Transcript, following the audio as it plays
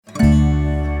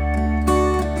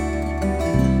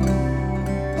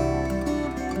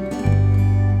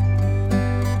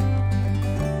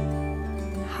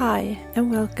Hi, and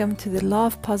welcome to the Law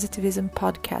of Positivism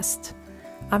podcast.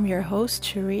 I'm your host,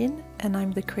 Shireen, and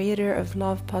I'm the creator of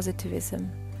Law of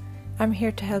Positivism. I'm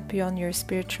here to help you on your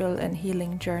spiritual and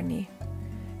healing journey.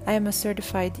 I am a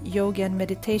certified yoga and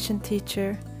meditation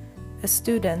teacher, a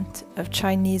student of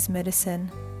Chinese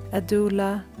medicine, a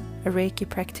doula, a Reiki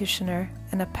practitioner,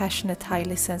 and a passionate,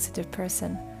 highly sensitive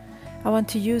person. I want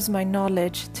to use my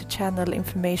knowledge to channel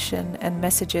information and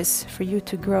messages for you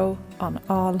to grow on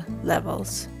all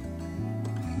levels.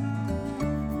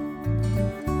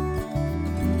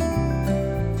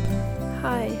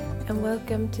 Hi, and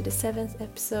welcome to the 7th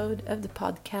episode of the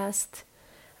podcast.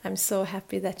 I'm so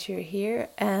happy that you're here,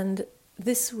 and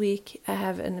this week I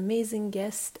have an amazing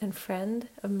guest and friend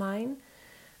of mine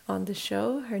on the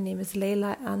show. Her name is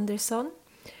Leila Andersson.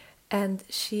 And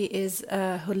she is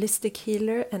a holistic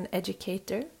healer and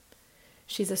educator.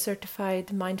 She's a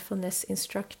certified mindfulness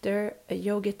instructor, a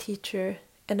yoga teacher,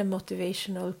 and a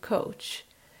motivational coach.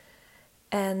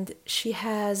 And she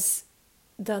has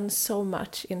done so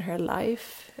much in her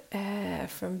life,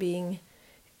 from being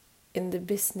in the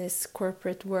business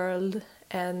corporate world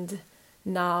and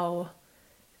now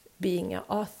being an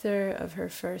author of her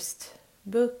first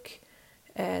book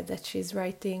that she's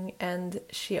writing. And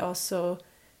she also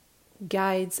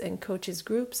guides and coaches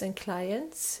groups and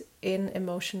clients in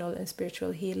emotional and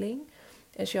spiritual healing.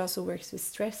 And she also works with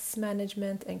stress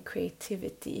management and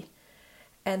creativity.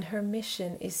 And her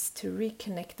mission is to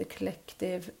reconnect the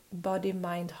collective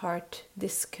body-mind-heart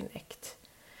disconnect.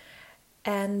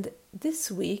 And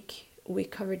this week we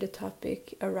covered a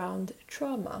topic around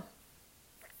trauma.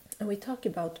 And we talk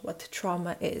about what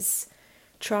trauma is.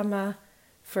 Trauma,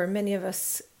 for many of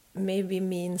us, maybe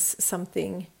means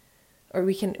something, or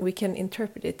we can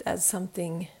interpret it as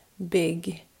something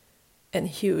big and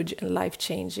huge and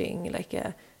life-changing, like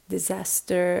a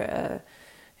disaster,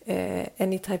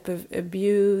 any type of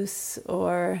abuse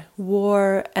or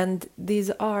war, and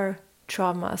these are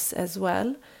traumas as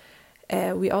well.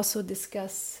 We also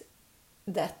discuss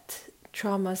that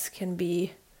traumas can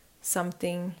be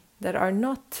something that are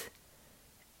not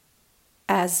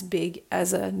as big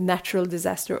as a natural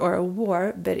disaster or a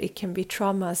war, but it can be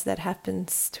traumas that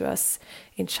happens to us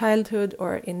in childhood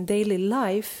or in daily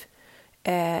life,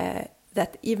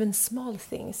 that even small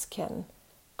things can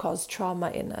cause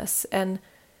trauma in us. And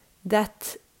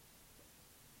that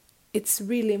it's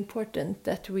really important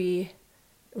that we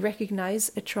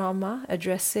recognize a trauma,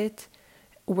 address it,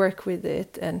 work with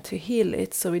it, and to heal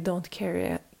it so we don't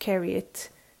carry it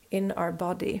in our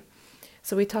body.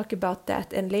 So we talk about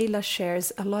that, and Leila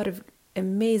shares a lot of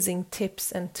amazing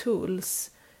tips and tools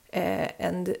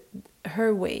and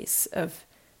her ways of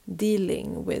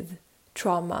dealing with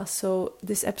trauma. So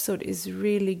this episode is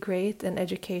really great and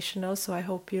educational, so I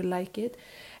hope you like it.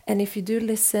 And if you do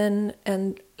listen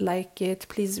and like it,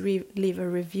 please leave a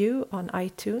review on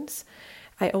iTunes.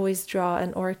 I always draw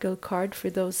an oracle card for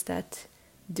those that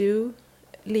do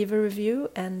leave a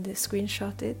review and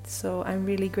screenshot it. So I'm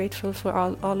really grateful for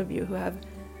all of you who have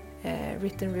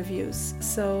written reviews.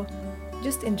 So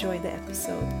just enjoy the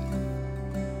episode.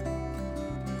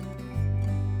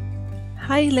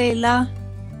 Hi, Leila.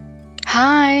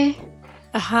 Hi.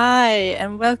 Hi,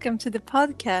 and welcome to the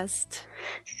podcast.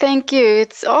 Thank you.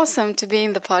 It's awesome to be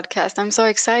in the podcast. I'm so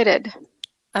excited.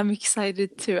 I'm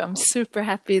excited too. I'm super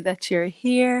happy that you're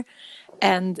here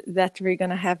and that we're going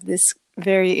to have this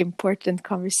very important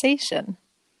conversation.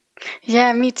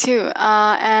 Yeah, me too.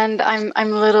 And I'm a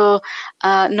little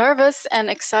nervous and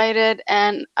excited,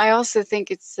 and I also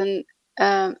think it's an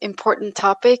important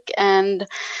topic, and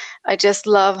I just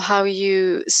love how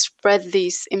you spread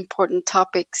these important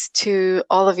topics to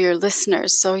all of your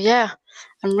listeners. So yeah,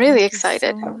 I'm really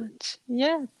excited. Thank you so much.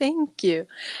 Yeah, thank you.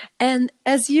 And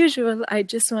as usual, I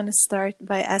just want to start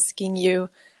by asking you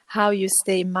how you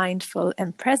stay mindful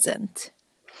and present.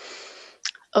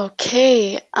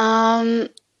 Okay.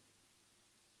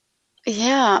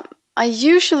 Yeah, I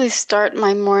usually start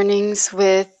my mornings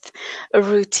with a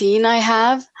routine I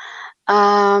have,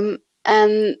 and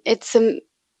it's a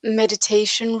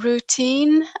meditation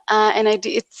routine, and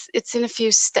it's in a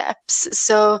few steps.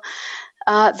 So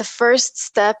the first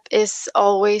step is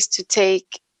always to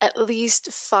take at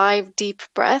least 5 deep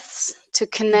breaths to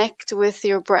connect with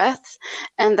your breath,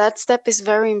 and that step is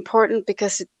very important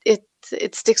because it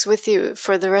sticks with you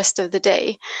for the rest of the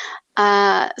day.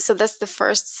 So that's the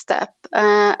first step.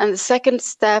 And the second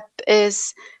step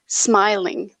is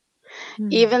smiling.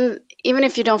 Even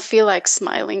if you don't feel like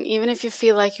smiling, even if you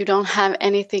feel like you don't have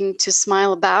anything to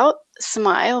smile about,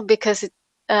 smile, because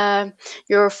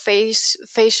your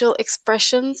facial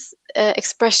expressions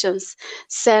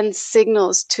send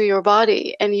signals to your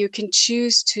body, and you can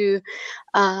choose to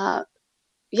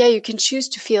you can choose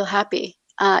to feel happy,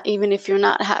 even if you're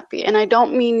not happy. And I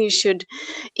don't mean you should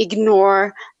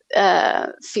ignore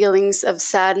feelings of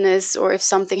sadness, or if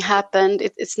something happened.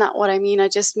 It's not what I mean. I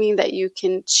just mean that you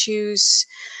can choose,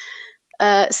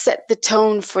 set the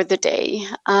tone for the day.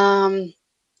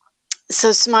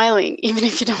 So smiling, even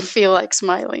if you don't feel like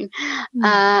smiling.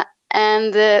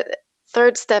 And the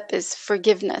third step is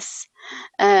forgiveness.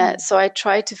 So I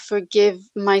try to forgive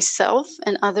myself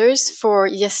and others for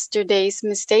yesterday's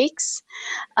mistakes.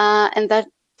 And that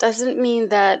doesn't mean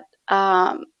that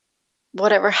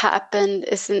whatever happened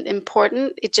isn't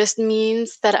important. It just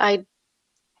means that I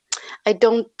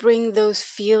don't bring those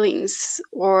feelings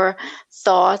or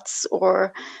thoughts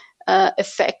or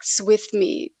effects with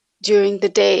me during the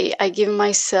day. I give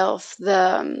myself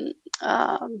the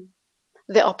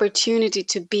opportunity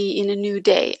to be in a new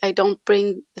day. I don't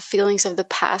bring the feelings of the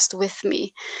past with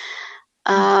me.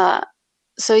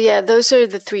 So yeah, those are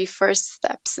the three first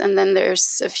steps. And then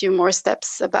there's a few more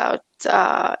steps about,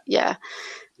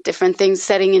 different things,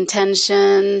 setting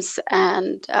intentions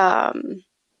and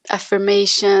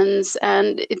affirmations.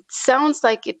 And it sounds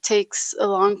like it takes a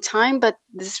long time, but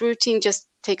this routine just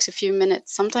takes a few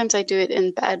minutes. Sometimes I do it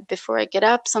in bed before I get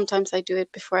up. Sometimes I do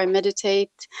it before I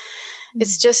meditate.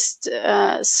 It's just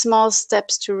small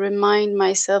steps to remind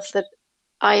myself that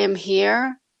I am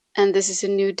here and this is a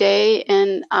new day,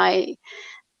 and I'm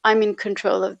in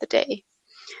control of the day.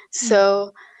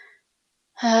 So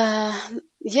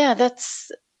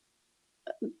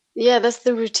that's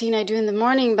the routine I do in the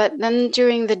morning. But then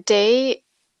during the day,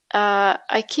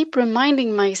 I keep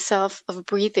reminding myself of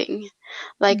breathing,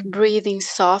 like breathing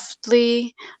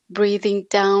softly, breathing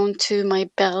down to my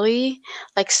belly,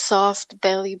 like soft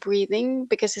belly breathing.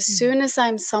 Because as soon as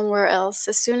I'm somewhere else,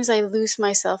 as soon as I lose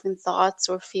myself in thoughts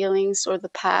or feelings or the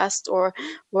past or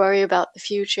worry about the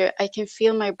future, I can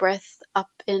feel my breath up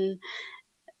in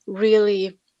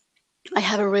I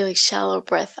have a really shallow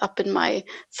breath up in my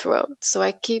throat. So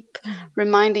I keep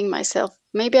reminding myself,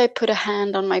 maybe I put a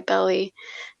hand on my belly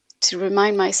to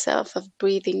remind myself of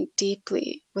breathing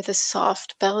deeply with a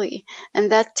soft belly.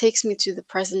 And that takes me to the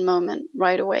present moment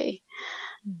right away.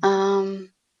 So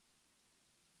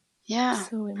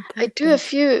important. I do a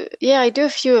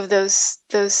few of those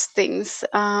things.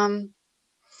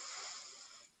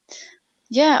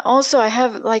 Also I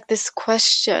have like this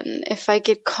question. If I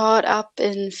get caught up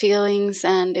in feelings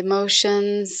and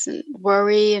emotions and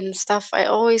worry and stuff, I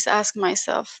always ask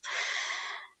myself,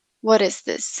 what is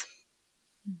this?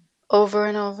 Over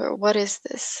and over, what is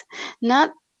this?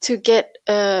 Not to get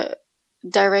a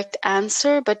direct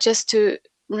answer, but just to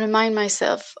remind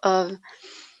myself of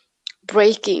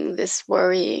breaking this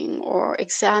worrying or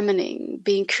examining,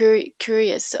 being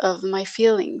curious of my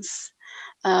feelings,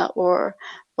 or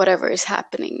whatever is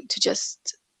happening, to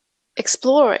just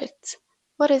explore it.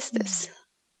 What is this?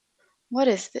 What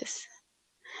is this?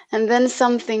 And then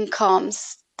something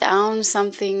calms down,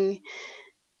 something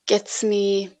gets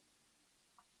me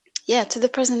to the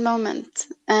present moment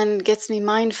and gets me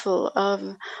mindful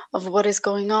of what is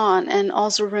going on, and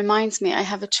also reminds me I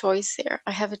have a choice here.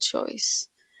 I have a choice.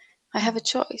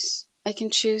 I can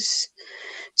choose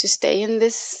to stay in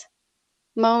this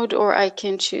mode, or I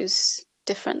can choose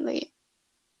differently.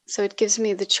 So it gives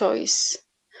me the choice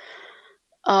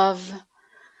of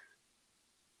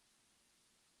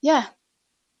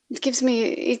it gives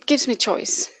me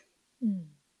choice.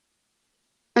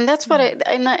 And that's what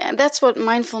that's what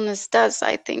mindfulness does.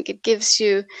 I think it gives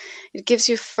you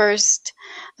first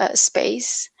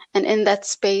space, and in that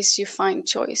space you find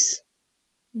choice.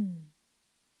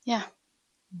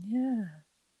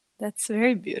 That's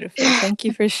very beautiful. Thank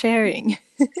you for sharing.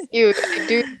 I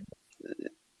do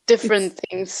different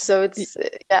things, so it's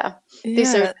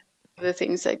these are the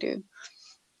things I do.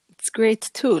 It's great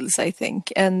tools, I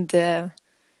think, and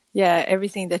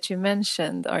everything that you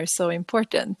mentioned are so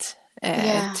important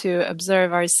to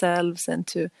observe ourselves and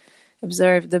to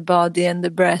observe the body and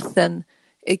the breath, and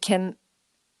it can,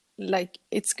 like,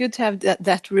 it's good to have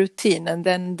that routine, and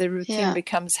then the routine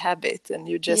becomes habit, and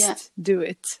you just do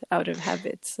it out of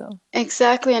habit. So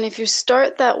exactly. And if you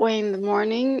start that way in the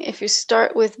morning, if you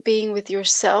start with being with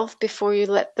yourself before you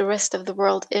let the rest of the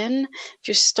world in, if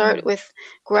you start with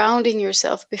grounding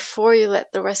yourself before you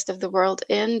let the rest of the world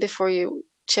in, before you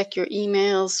check your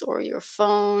emails or your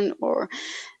phone, or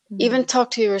even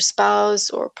talk to your spouse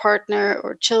or partner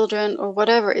or children or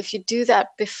whatever, if you do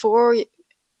that before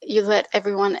you let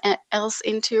everyone else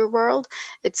into your world,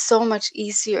 it's so much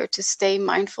easier to stay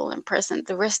mindful and present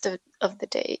the rest of the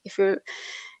day.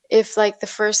 If like the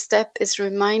first step is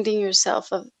reminding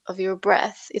yourself of your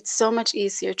breath, it's so much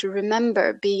easier to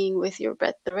remember being with your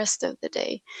breath the rest of the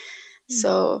day.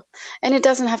 So, and it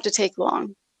doesn't have to take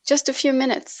long, just a few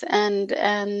minutes,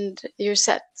 and you're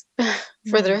set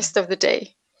for the rest of the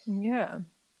day. Yeah,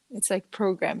 it's like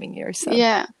programming yourself.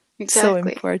 Yeah, exactly. So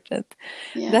important.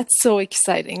 Yeah. That's so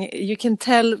exciting. You can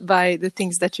tell by the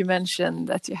things that you mentioned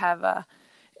that you have a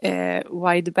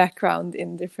wide background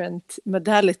in different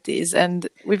modalities, and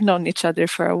we've known each other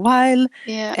for a while.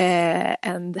 Yeah.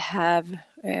 And have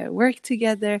worked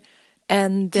together,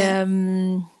 and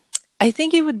I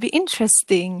think it would be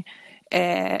interesting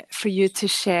for you to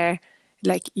share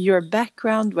like your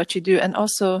background, what you do, and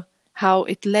also how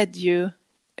it led you,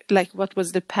 like what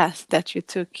was the path that you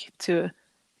took to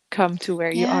come to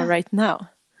where you are right now.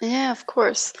 Yeah, of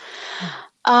course.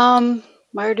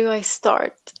 Where do I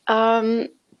start?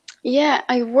 Yeah,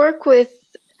 I work with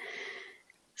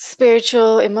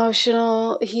spiritual,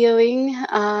 emotional healing.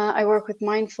 I work with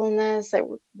mindfulness. I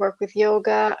work with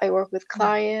yoga. I work with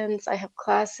clients. I have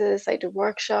classes. I do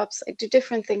workshops. I do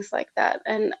different things like that.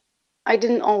 And I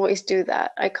didn't always do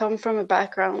that. I come from a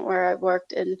background where I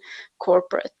worked in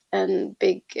corporate and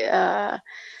big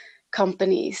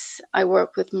companies. I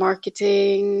work with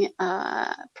marketing,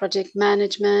 project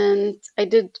management. I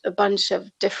did a bunch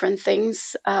of different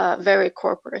things, very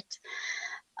corporate.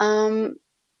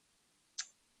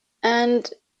 And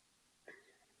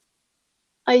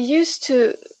I used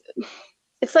to,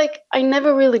 it's like I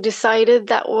never really decided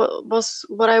that was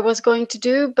what I was going to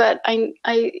do, but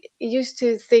I used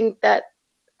to think that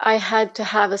I had to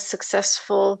have a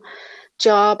successful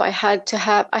job. I had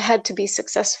to be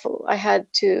successful. I had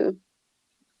to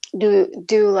do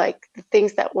like the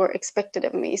things that were expected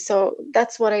of me. So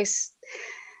that's what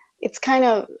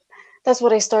that's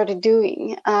what I started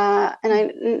doing. And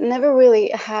I never really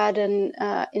had an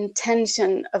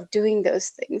intention of doing those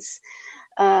things.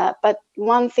 But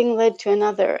one thing led to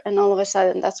another, and all of a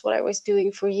sudden that's what I was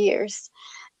doing for years.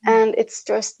 And it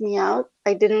stressed me out.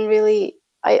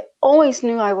 I always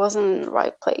knew I wasn't in the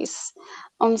right place.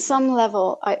 On some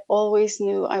level, I always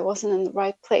knew I wasn't in the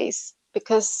right place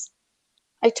because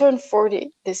I turned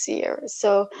 40 this year.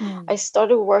 So I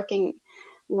started working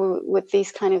with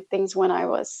these kind of things when I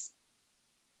was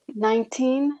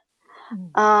 19.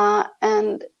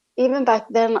 And even back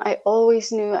then, I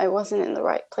always knew I wasn't in the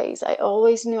right place. I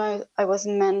always knew I was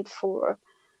meant for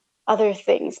other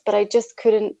things, but I just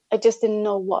didn't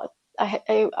know what.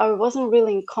 I wasn't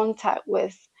really in contact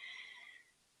with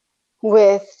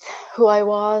who I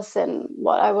was and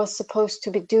what I was supposed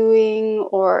to be doing,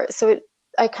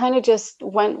 I kind of just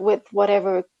went with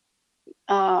whatever.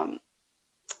 I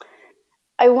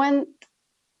went,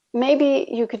 maybe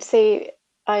you could say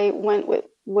I went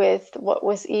with what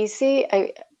was easy.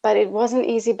 But it wasn't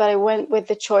easy, but I went with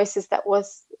the choices that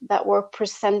were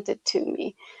presented to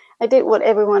me. I did what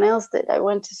everyone else did. I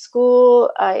went to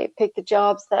school. I picked the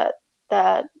jobs that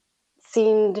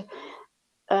seemed,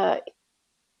 that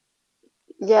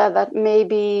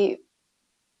maybe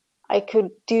I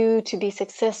could do to be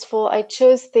successful. I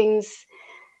chose things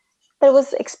that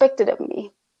was expected of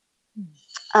me.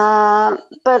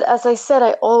 But as I said,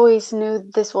 I always knew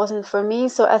this wasn't for me.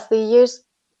 So as the years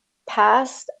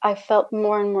passed, I felt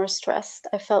more and more stressed.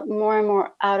 I felt more and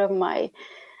more out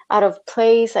of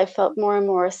place. I felt more and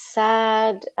more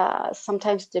sad,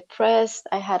 sometimes depressed.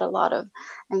 I had a lot of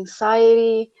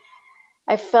anxiety.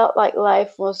 I felt like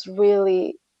life was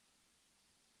really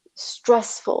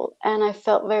stressful, and I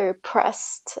felt very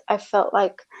pressed. I felt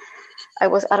like I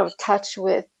was out of touch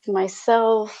with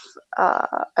myself.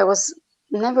 I was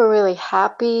never really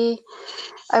happy.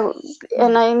 I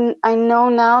know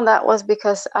now that was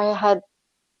because I had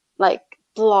like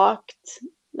blocked,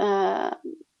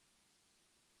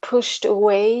 pushed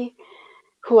away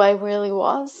who I really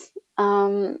was.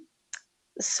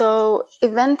 So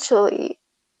eventually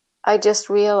I just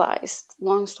realized,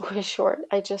 long story short,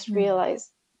 I just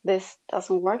realized this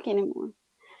doesn't work anymore.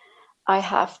 I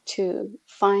have to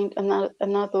find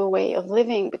another way of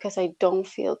living because I don't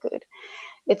feel good.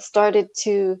 It started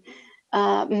to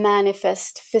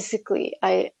manifest physically.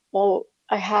 I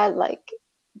had like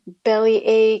belly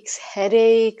aches,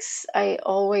 headaches. I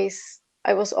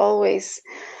was always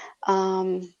how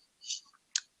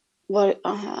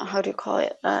do you call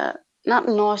it? Not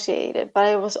nauseated, but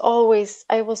I was always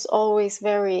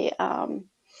very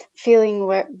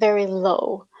feeling very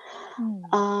low.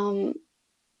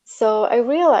 So I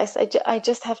realized I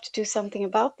just have to do something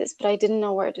about this, but I didn't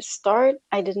know where to start.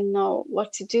 I didn't know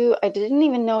what to do. I didn't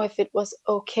even know if it was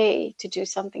okay to do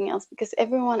something else, because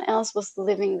everyone else was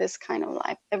living this kind of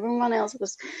life. Everyone else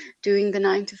was doing the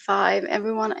 9 to 5.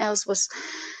 Everyone else was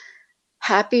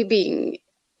happy being,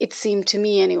 it seemed to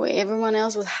me anyway, everyone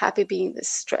else was happy being this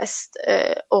stressed,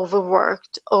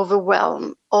 overworked,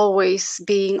 overwhelmed, always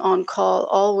being on call,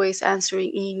 always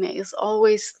answering emails,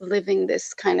 always living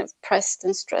this kind of pressed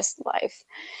and stressed life.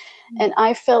 And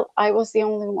I felt I was the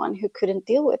only one who couldn't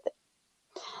deal with it.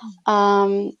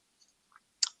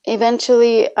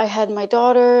 Eventually I had my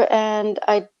daughter, and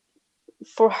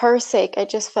for her sake, I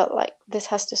just felt like this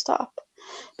has to stop,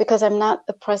 because I'm not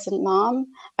a present mom.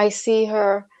 I see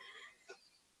her,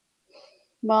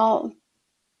 well,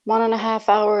 1.5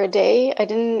 hours a day.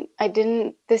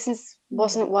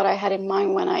 Wasn't what I had in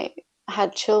mind when I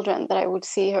had children, that I would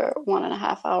see her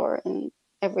 1.5 hours in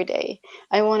every day.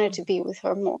 I wanted to be with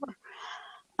her more.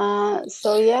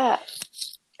 So yeah,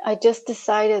 I just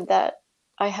decided that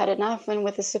I had enough, and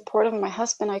with the support of my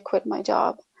husband, I quit my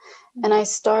job. And I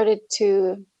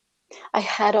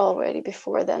had already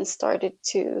before then started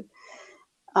to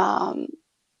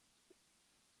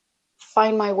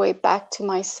find my way back to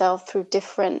myself through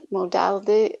different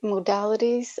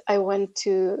modalities. I went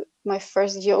to my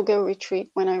first yoga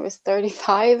retreat when I was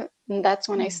 35, and that's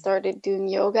when I started doing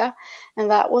yoga.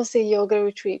 And that was a yoga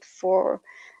retreat for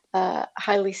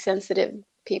highly sensitive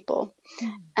people.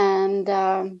 And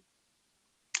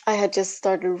I had just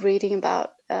started reading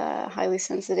about highly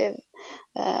sensitive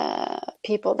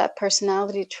people, that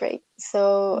personality trait.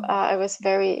 So I was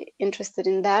very interested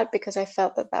in that, because I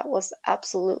felt that that was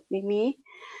absolutely me.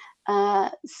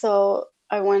 So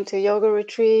I went to a yoga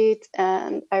retreat,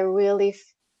 and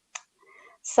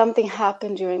something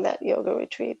happened during that yoga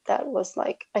retreat that was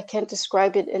like, I can't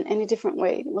describe it in any different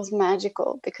way. It was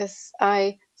magical, because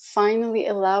I finally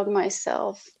allowed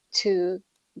myself to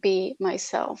be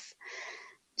myself,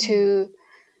 to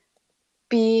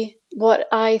be what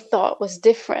I thought was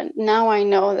different. Now I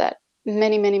know that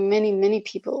many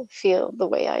people feel the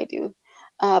way I do.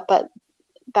 But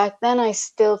back then I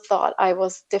still thought I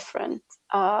was different.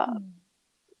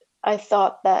 I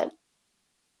thought that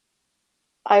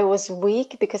I was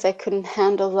weak because I couldn't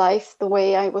handle life the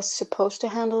way I was supposed to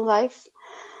handle life.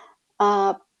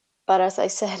 But as I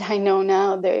said, I know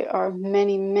now there are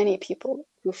many people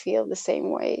who feel the same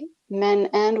way, men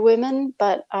and women,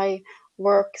 but I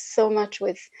work so much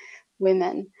with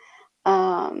women.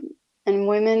 And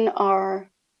women are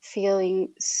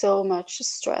feeling so much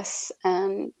stress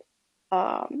and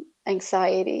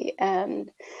anxiety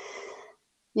and,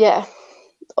 yeah,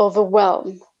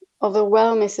 overwhelm.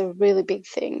 Overwhelm is a really big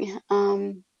thing.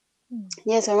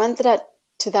 Yes, I went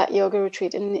to that yoga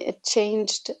retreat, and it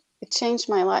changed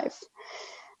my life.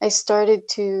 I started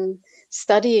to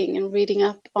studying and reading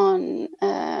up on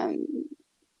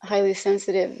highly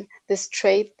sensitive, this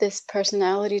trait, this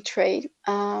personality trait.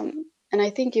 And I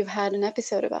think you've had an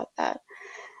episode about that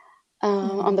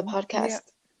on the podcast.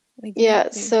 Yeah,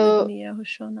 exactly. So with Mia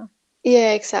Hoshona.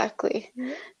 Yeah, exactly.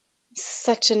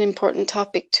 Such an important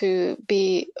topic to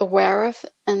be aware of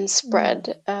and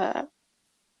spread.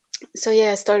 So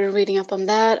yeah, I started reading up on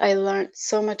that. I learned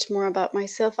so much more about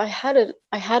myself. I had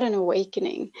an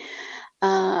awakening.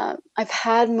 I've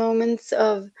had moments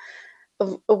of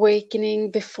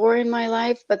awakening before in my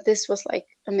life, but this was like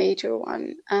a major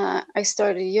one. I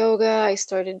started yoga. I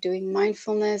started doing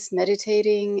mindfulness,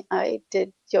 meditating. I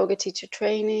did yoga teacher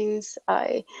trainings.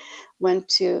 I went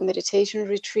to meditation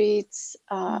retreats.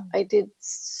 I did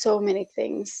so many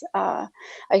things. I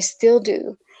still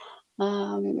do.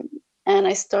 And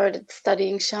I started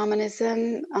studying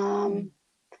shamanism.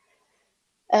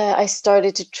 I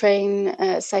started to train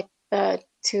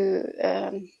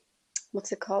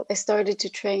what's it called? I started to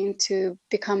train to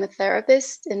become a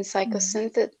therapist in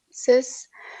psychosynthesis.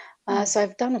 So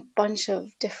I've done a bunch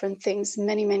of different things,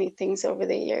 many things over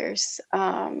the years.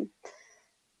 Yeah.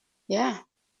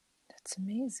 That's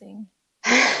amazing.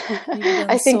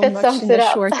 I think so that much sums in it a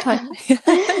up. short time.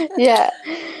 Yeah.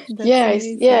 That's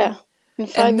Yeah. In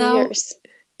 5 now, years.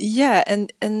 Yeah,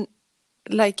 and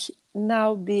like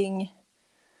now being,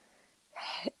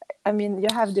 I mean, you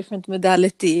have different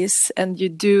modalities, and you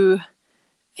do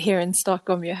here in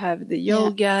Stockholm. You have the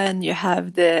yoga, and you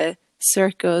have the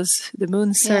circles, the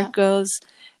moon circles,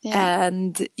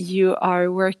 and you are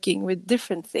working with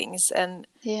different things. And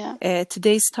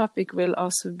today's topic will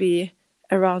also be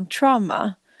around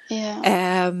trauma,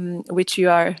 which you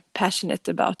are passionate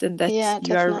about and that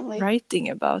you are writing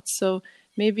about. So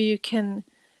maybe you can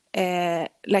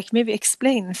maybe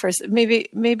explain first.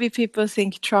 Maybe people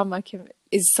think trauma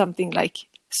is something like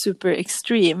super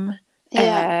extreme.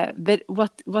 Yeah. But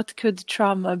what could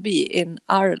trauma be in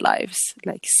our lives,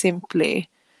 like simply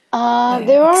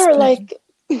There are explained? like,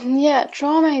 yeah,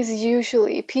 trauma is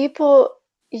usually, people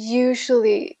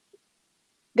usually,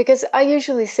 because I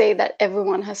usually say that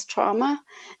everyone has trauma,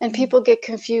 and people get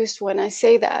confused when I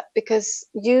say that, because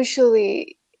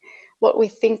usually what we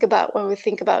think about when we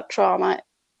think about trauma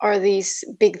are these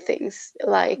big things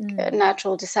like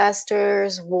natural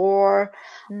disasters, war,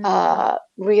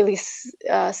 really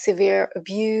severe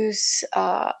abuse,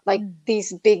 like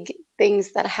these big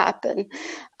things that happen,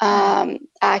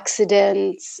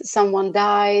 accidents, someone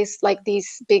dies, like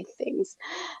these big things.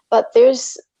 But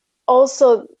there's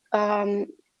also,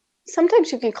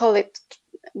 sometimes you can call it,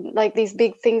 like, these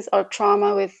big things are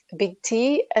trauma with a big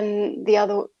T, and the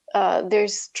other,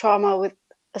 there's trauma with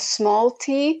a small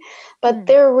t, but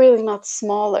they're really not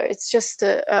smaller. It's just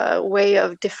a way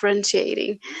of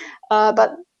differentiating.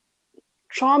 But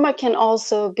trauma can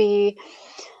also be,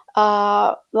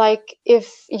 like,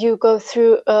 if you go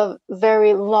through a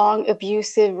very long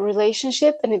abusive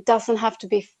relationship, and it doesn't have to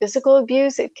be physical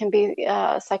abuse, it can be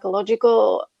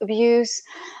psychological abuse,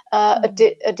 a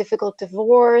difficult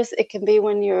divorce, it can be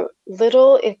when you're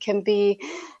little, it can be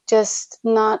just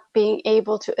not being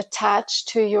able to attach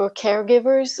to your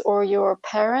caregivers or your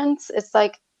parents. It's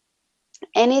like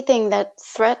anything that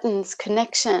threatens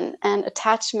connection and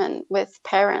attachment with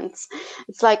parents.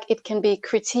 It's like it can be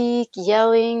critique,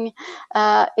 yelling,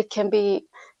 it can be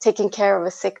taking care of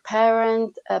a sick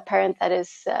parent, a parent that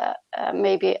is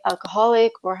maybe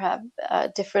alcoholic or have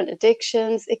different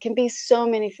addictions. It can be so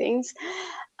many things.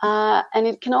 And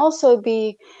it can also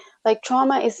be like,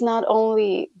 trauma is not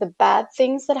only the bad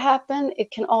things that happen,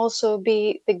 it can also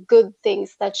be the good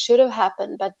things that should have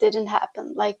happened but didn't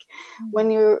happen. Like when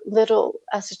you're little,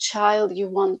 as a child, you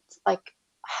want like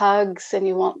hugs and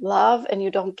you want love and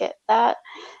you don't get that.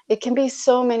 It can be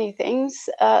so many things.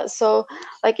 So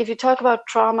like, if you talk about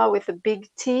trauma with a big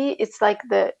T, it's like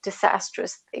the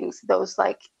disastrous things, those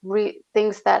like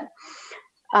things that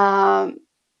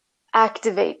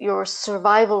activate your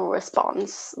survival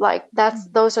response. Like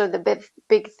those are the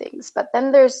big things. But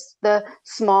then there's the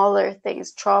smaller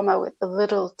things, trauma with a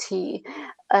little t.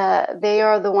 They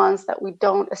are the ones that we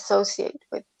don't associate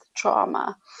with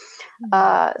trauma.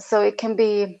 So it can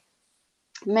be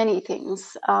many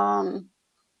things.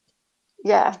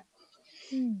 Yeah,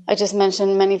 I just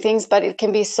mentioned many things, but it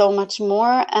can be so much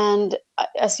more. And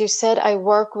as you said, I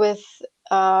work with,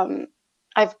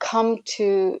 I've come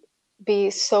to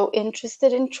be so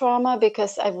interested in trauma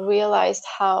because I've realized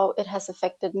how it has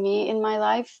affected me in my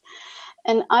life.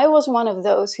 And I was one of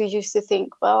those who used to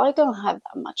think, well, I don't have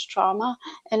that much trauma.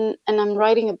 And I'm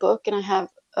writing a book, and I have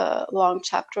a long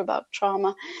chapter about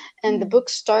trauma. And the book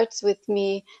starts with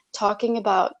me talking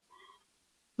about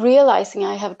realizing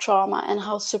I have trauma and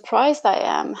how surprised I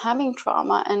am having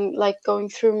trauma, and like going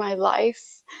through my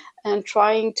life and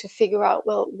trying to figure out,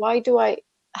 well, why do I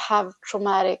have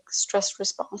traumatic stress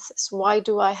responses? Why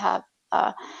do I have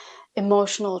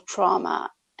emotional trauma?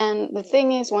 And the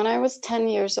thing is, when I was 10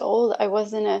 years old, I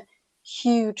was in a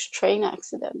huge train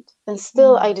accident, and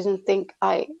still I didn't think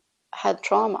I had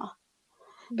trauma,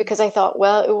 because I thought,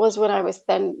 well, it was when I was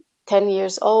then 10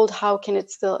 years old. How can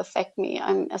it still affect me?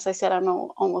 As I said, I'm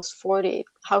almost 40.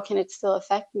 How can it still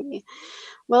affect me?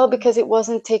 Well, because it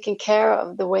wasn't taken care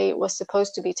of the way it was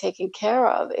supposed to be taken care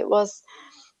of. It was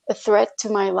a threat to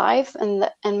my life, and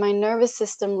my nervous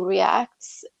system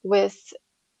reacts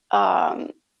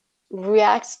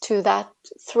to that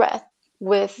threat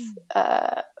with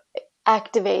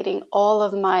activating all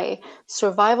of my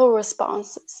survival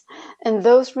responses. And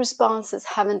those responses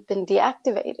haven't been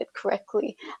deactivated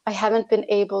correctly. I haven't been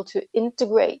able to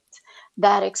integrate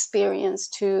that experience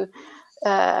to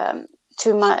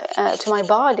my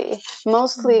body.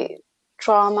 Mostly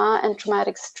trauma and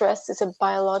traumatic stress is a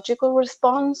biological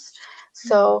response.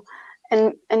 So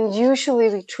and usually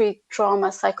we treat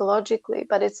trauma psychologically,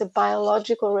 but it's a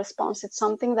biological response. It's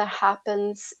something that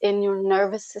happens in your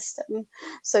nervous system.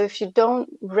 So if you don't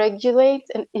regulate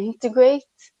and integrate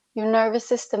your nervous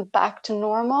system back to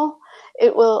normal,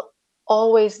 it will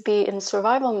always be in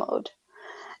survival mode.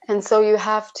 And so you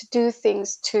have to do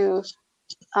things to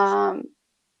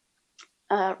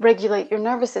regulate your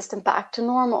nervous system back to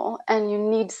normal, and you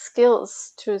need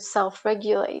skills to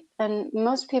self-regulate. And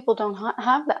most people don't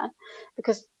have that,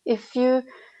 because if you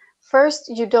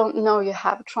don't know you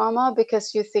have trauma,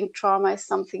 because you think trauma is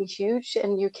something huge,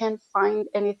 and you can't find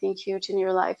anything huge in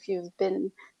your life you've been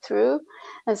through.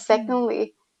 And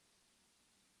secondly,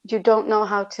 you don't know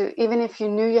how to, even if you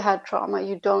knew you had trauma,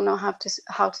 you don't know how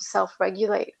to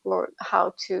self-regulate, or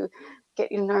how to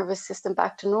get your nervous system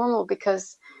back to normal,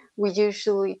 because we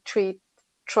usually treat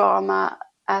trauma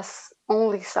as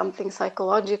only something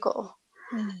psychological.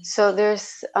 So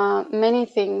there's many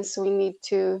things we need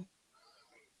to.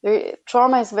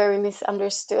 Trauma is very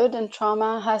misunderstood, and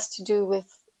trauma has to do with,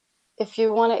 if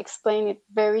you want to explain it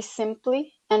very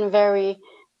simply and very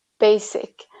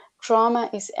basic, trauma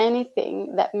is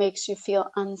anything that makes you feel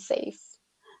unsafe.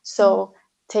 So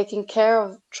taking care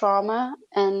of trauma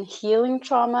and healing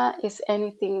trauma is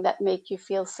anything that make you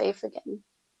feel safe again.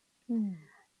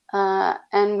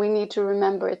 And we need to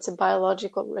remember it's a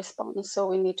biological response, so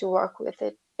we need to work with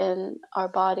it in our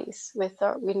bodies.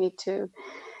 We need to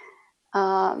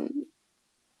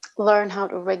learn how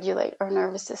to regulate our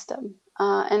nervous system.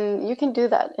 And you can do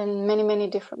that in many, many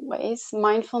different ways.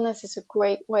 Mindfulness is a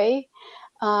great way.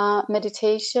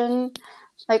 Meditation,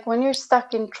 like when you're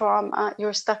stuck in trauma,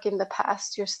 you're stuck in the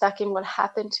past, you're stuck in what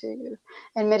happened to you.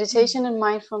 And meditation and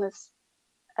mindfulness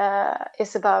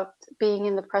is about being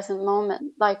in the present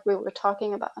moment, like we were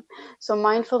talking about. So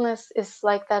mindfulness is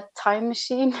like that time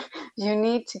machine. You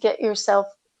need to get yourself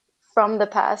from the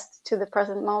past to the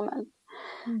present moment.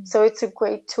 So it's a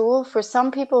great tool. For some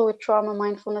people with trauma,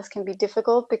 mindfulness can be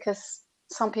difficult because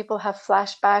some people have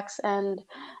flashbacks and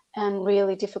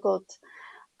really difficult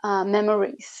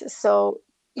memories. So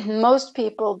most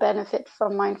people benefit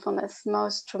from mindfulness.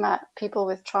 Most people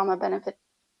with trauma benefit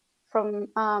from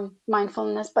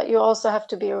mindfulness, but you also have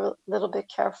to be a little bit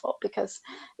careful because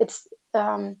it's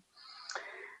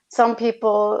some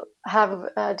people have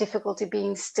difficulty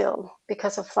being still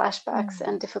because of flashbacks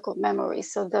and difficult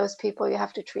memories. So those people you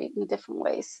have to treat in different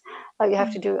ways. You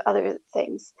have to do other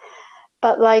things.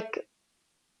 But like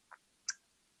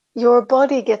your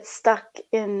body gets stuck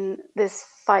in this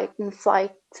fight and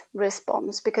flight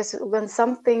response because when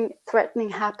something threatening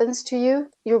happens to you,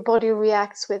 your body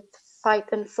reacts with fight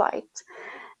and flight.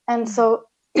 And so,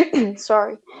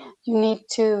 sorry, you need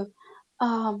to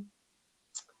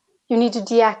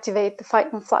deactivate the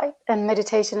fight and flight, and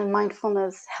meditation and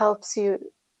mindfulness helps you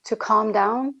to calm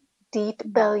down. Deep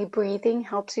belly breathing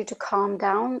helps you to calm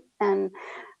down and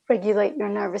regulate your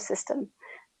nervous system.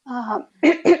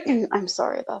 I'm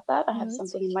sorry about that. I have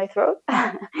something in my throat.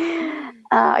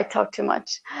 I talk too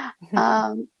much.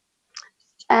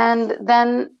 And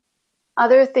then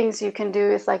other things you can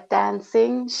do is like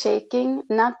dancing, shaking,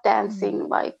 not dancing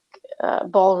like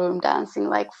ballroom dancing,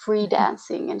 like free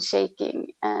dancing and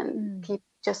shaking, and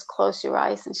just close your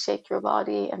eyes and shake your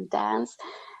body and dance,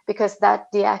 because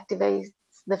that deactivates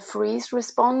the freeze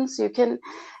response. Your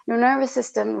nervous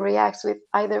system reacts with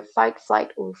either fight,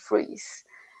 flight, or freeze.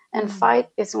 And fight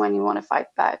is when you want to fight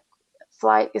back.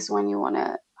 Flight is when you want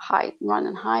to hide, run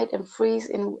and hide, and freeze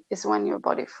is when your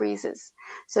body freezes.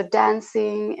 So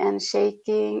dancing and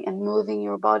shaking and moving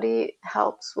your body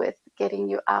helps with getting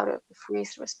you out of the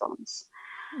freeze response.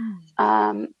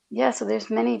 So there's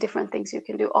many different things you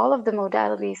can do. All of the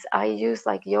modalities I use,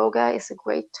 like yoga is a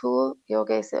great tool.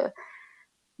 Yoga is a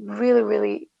really,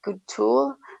 really good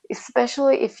tool,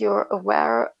 especially if you're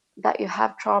aware that you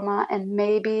have trauma and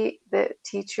maybe the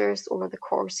teachers or the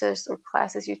courses or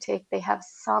classes you take, they have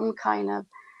some kind of,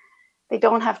 they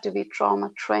don't have to be trauma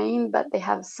trained, but they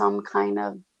have some kind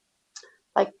of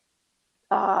like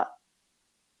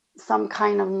some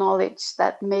kind of knowledge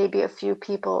that maybe a few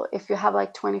people, if you have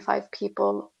like 25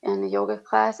 people in a yoga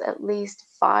class, at least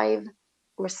 5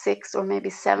 or 6 or maybe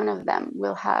 7 of them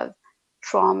will have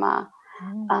trauma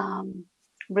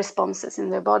responses in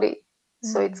their body.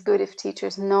 So it's good if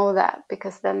teachers know that,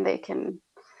 because then they can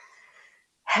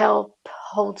help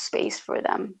hold space for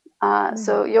them.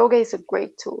 So yoga is a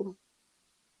great tool.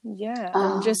 Yeah,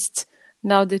 and just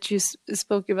now that you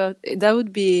spoke about it, that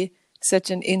would be such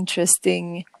an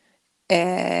interesting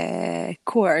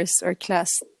course or class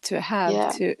to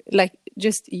have, to like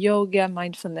just yoga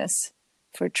mindfulness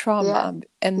for trauma,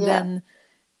 and then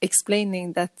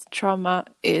explaining that trauma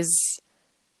is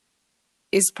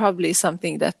probably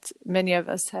something that many of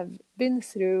us have been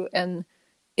through, and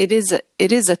it is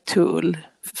a tool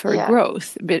for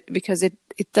growth, because it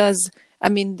does. I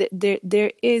mean,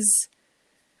 there is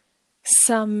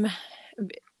some,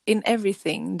 in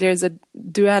everything there's a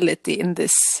duality in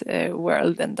this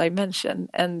world and dimension,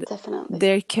 and Definitely.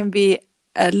 there can be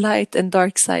a light and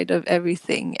dark side of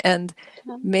everything, and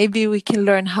maybe we can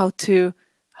learn how to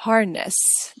harness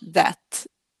that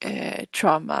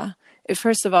trauma.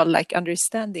 First of all, like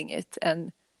understanding it,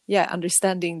 and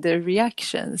understanding the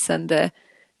reactions and the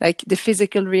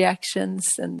physical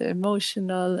reactions and the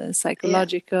emotional and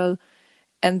psychological,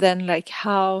 and then like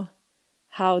how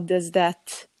does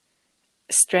that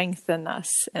strengthen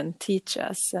us and teach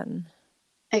us. And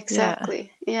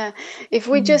exactly. If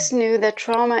we just knew that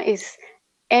trauma is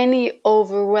any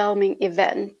overwhelming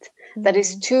event that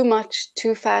is too much,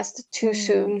 too fast, too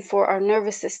soon for our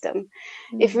nervous system.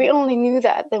 If we only knew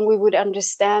that, then we would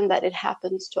understand that it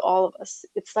happens to all of us.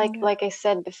 It's like I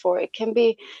said before, it can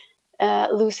be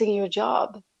losing your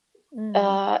job.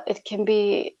 It can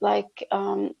be like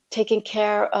taking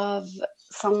care of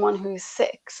someone who is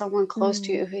sick, someone close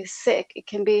to you who is sick. It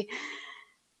can be,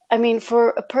 I mean, for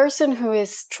a person who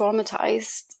is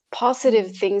traumatized,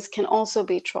 positive things can also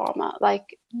be trauma.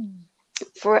 Like,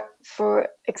 for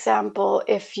example,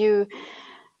 if you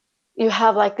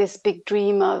have like this big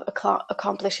dream of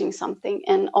accomplishing something,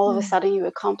 and all of a sudden you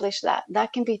accomplish that,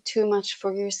 that can be too much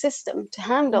for your system to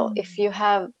handle if you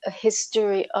have a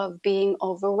history of being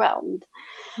overwhelmed.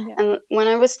 And when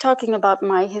I was talking about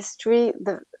my history,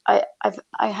 I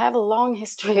have a long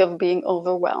history of being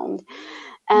overwhelmed.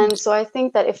 And so I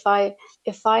think that if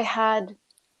I had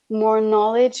more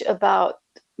knowledge about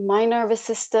my nervous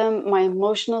system, my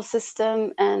emotional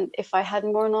system, and if I had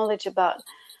more knowledge about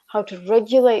how to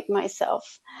regulate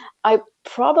myself, I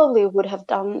probably would have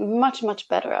done much, much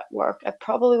better at work. I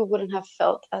probably wouldn't have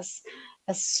felt as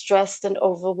stressed and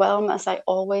overwhelmed as I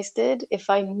always did if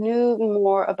I knew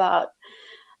more about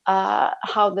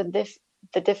how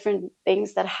the different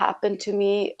things that happened to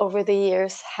me over the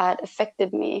years had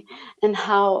affected me, and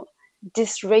how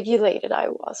dysregulated I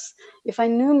was. If I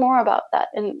knew more about that,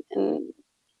 and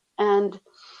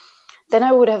then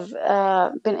I would have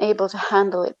been able to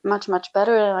handle it much, much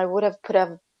better, and I would have put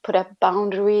up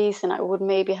boundaries, and I would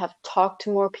maybe have talked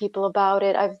to more people about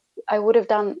it. I would have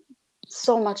done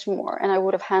so much more, and I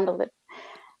would have handled it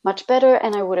much better,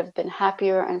 and I would have been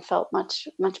happier and felt much,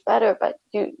 much better. But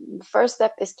the first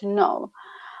step is to know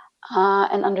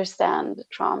and understand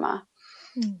trauma.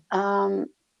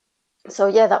 So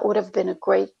yeah, that would have been a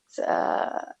great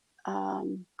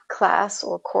class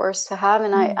or course to have,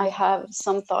 and I have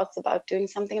some thoughts about doing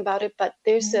something about it. But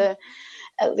there's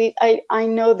at least I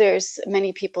know there's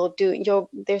many people do yoga.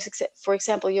 There's, for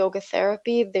example, yoga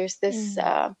therapy. There's this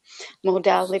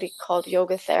modality called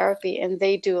yoga therapy, and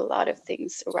they do a lot of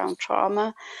things around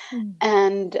trauma,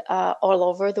 and all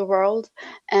over the world.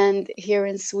 And here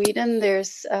in Sweden,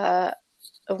 there's a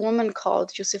woman called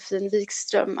Josefin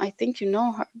Wikström. I think you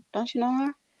know her. Don't you know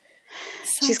her?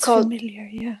 She's called familiar,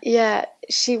 yeah. Yeah,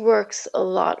 she works a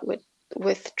lot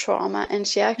with trauma, and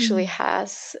she actually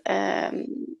has yoga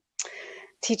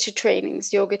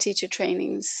teacher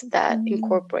trainings that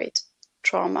incorporate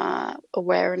trauma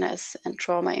awareness and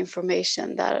trauma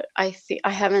information. That I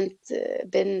haven't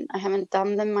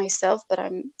done them myself, but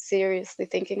I'm seriously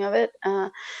thinking of it.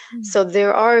 So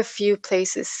there are a few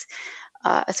places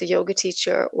as a yoga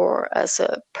teacher or as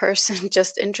a person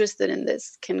just interested in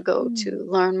this can go to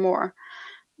learn more.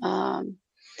 And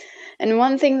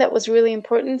one thing that was really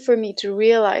important for me to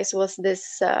realize was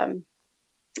this,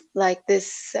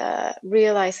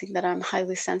 realizing that I'm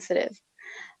highly sensitive.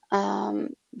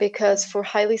 Because for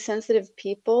highly sensitive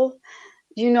people,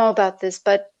 you know about this,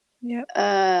 but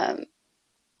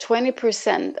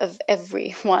 20% of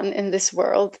everyone in this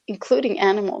world, including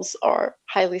animals, are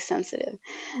highly sensitive.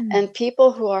 And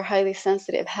people who are highly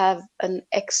sensitive have a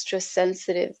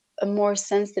more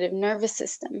sensitive nervous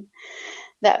system.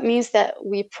 That means that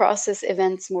we process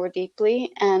events more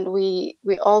deeply, and we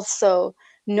also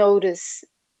notice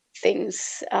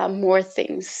things, more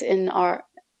things in our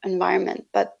environment.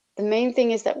 But the main thing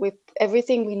is that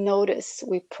everything we notice,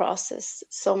 we process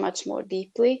so much more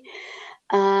deeply.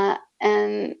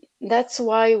 And that's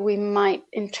why we might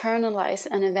internalize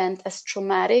an event as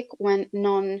traumatic when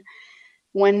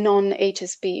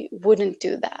non-HSP wouldn't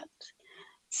do that.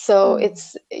 So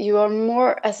you are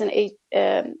more as an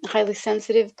highly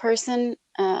sensitive person,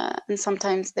 and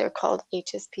sometimes they're called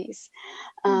HSPs.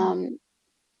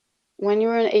 When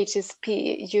you're an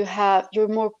HSP, you're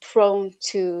more prone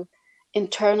to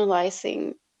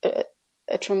internalizing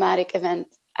a traumatic event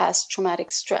as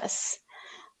traumatic stress,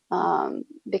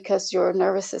 because your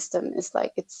nervous system is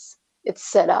like it's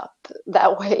set up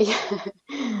that way.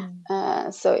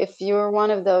 So if you're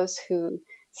one of those who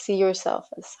see yourself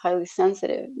as highly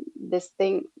sensitive, this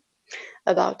thing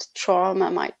about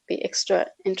trauma might be extra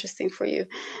interesting for you.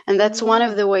 And that's one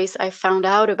of the ways I found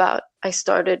out about.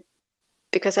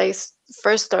 Because I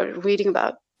first started reading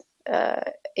about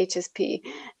HSP,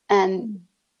 and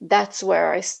that's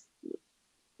where I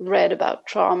read about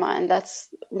trauma, and that's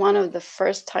one of the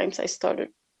first times I started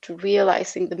to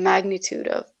realizing the magnitude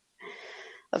of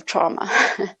trauma.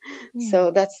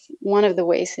 So that's one of the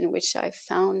ways in which I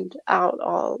found out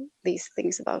all these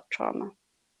things about trauma.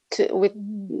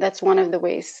 That's one of the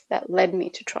ways that led me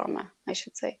to trauma, I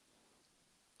should say.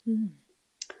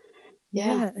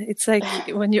 Yeah, it's like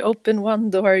when you open one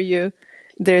door, you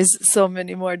there's so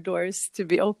many more doors to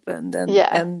be opened, and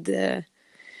they're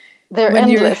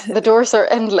endless. The doors are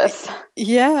endless.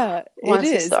 Yeah, it once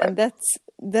you is, start. and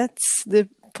that's the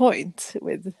point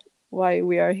with why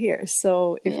we are here.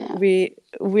 So if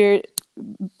we're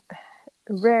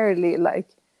rarely like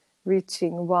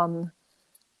reaching one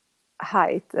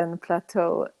height and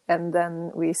plateau and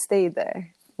then we stay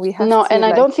there. We have No, to, and I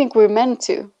like, don't think we're meant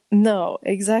to. no,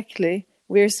 exactly.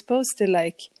 We're supposed to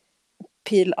like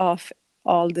peel off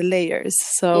all the layers.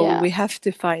 So we have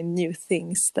to find new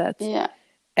things that,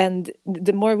 and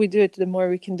the more we do it, the more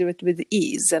we can do it with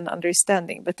ease and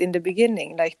understanding. But in the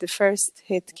beginning, like the first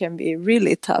hit can be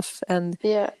really tough, and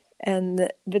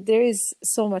but there is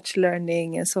so much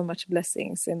learning and so much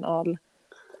blessings in all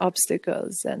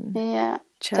obstacles and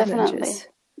challenges.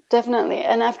 Definitely.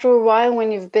 And after a while,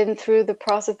 when you've been through the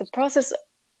process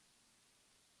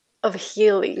of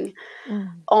healing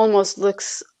almost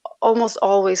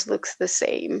always looks the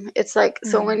same. It's like,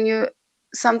 so when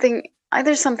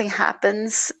either something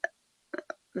happens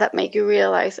that make you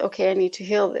realize, okay, I need to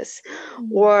heal this,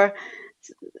 or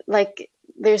like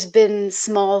there's been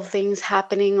small things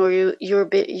happening, or you've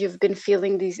been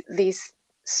feeling these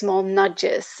small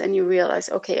nudges, and you realize,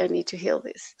 okay, I need to heal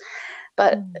this.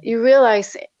 But you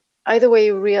realize, either way,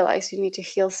 you realize you need to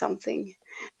heal something,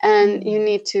 and you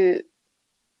need to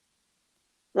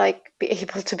like be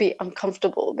able to be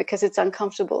uncomfortable, because it's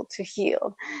uncomfortable to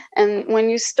heal. And when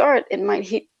you start, it might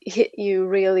hit you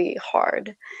really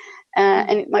hard,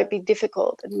 and it might be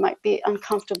difficult, it might be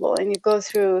uncomfortable, and you go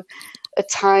through a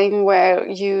time where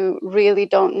you really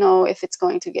don't know if it's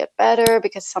going to get better,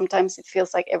 because sometimes it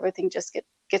feels like everything just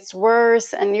gets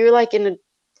worse, and you're like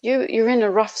you're in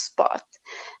a rough spot.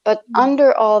 But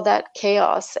under all that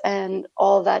chaos and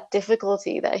all that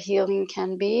difficulty that healing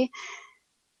can be,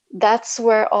 that's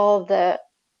where all the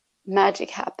magic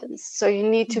happens. So you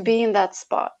need to be in that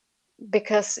spot,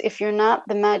 because if you're not,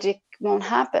 the magic won't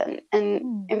happen.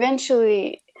 And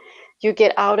eventually you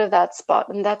get out of that spot,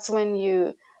 and that's when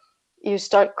you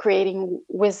start creating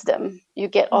wisdom. You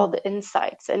get all the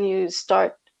insights, and you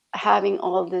start having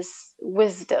all this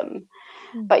wisdom.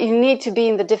 But you need to be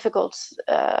in the difficult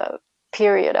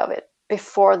period of it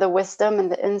before the wisdom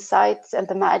and the insights and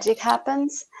the magic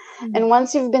happens. And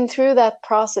once you've been through that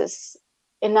process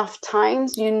enough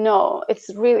times, it's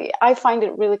really, I find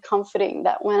it really comforting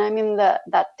that when I'm in that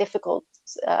difficult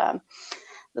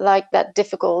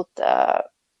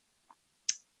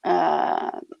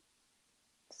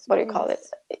what do you call it?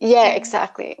 Yeah,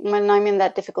 exactly. When I'm in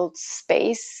that difficult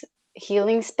space,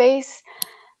 healing space,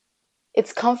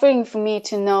 it's comforting for me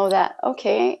to know that,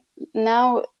 okay,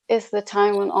 now is the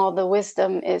time when all the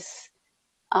wisdom is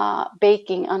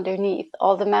baking underneath.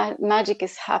 All the magic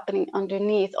is happening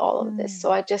underneath all of this.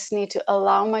 So I just need to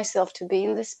allow myself to be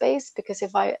in this space, because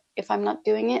if I'm not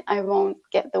doing it, I won't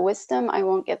get the wisdom, I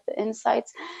won't get the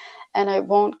insights, and I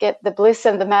won't get the bliss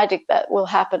and the magic that will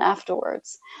happen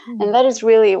afterwards. And that is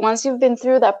really, once you've been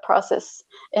through that process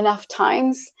enough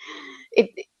times,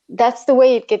 that's the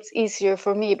way it gets easier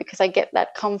for me, because I get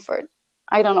that comfort.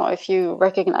 I don't know if you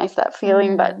recognize that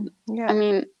feeling, but I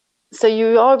mean, so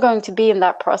you are going to be in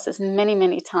that process many,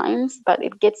 many times, but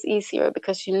it gets easier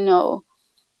because you know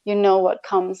what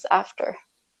comes after.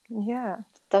 Yeah.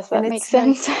 Does that make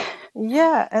sense? Like,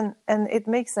 yeah, and it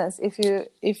makes sense if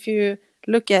you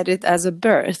look at it as a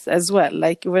birth as well.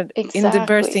 Like when in the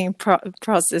birthing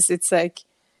process, it's like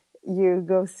you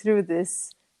go through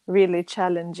this really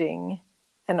challenging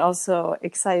and also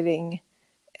exciting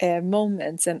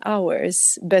moments and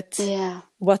hours, but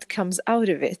what comes out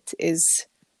of it is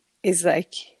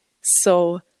like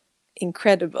so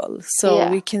incredible. So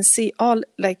we can see all,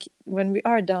 like when we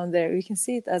are down there, we can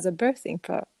see it as a birthing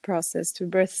process, to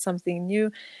birth something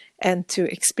new and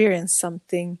to experience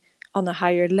something on a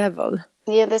higher level.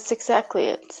 Yeah, that's exactly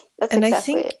it. I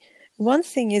think one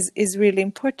thing is really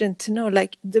important to know,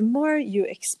 like the more you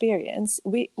experience,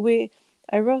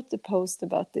 I wrote a post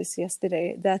about this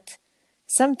yesterday, that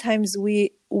sometimes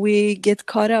we get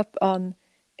caught up on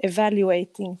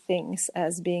evaluating things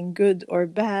as being good or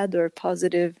bad or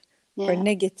positive or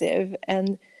negative,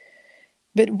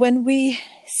 but when we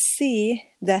see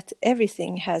that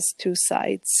everything has two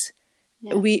sides,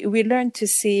 we learn to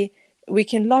see, we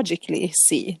can logically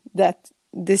see that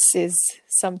this is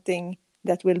something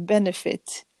that will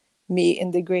benefit me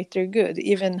in the greater good,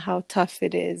 even how tough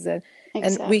it is.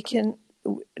 And we can,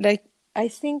 like, I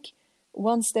think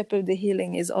one step of the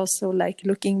healing is also like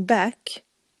looking back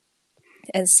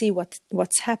and see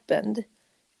what's happened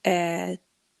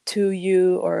to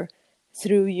you or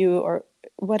through you or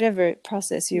whatever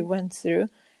process you went through,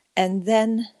 and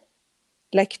then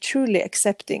like truly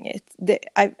accepting it.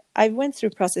 I went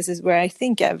through processes where I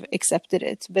think I've accepted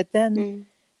it, but then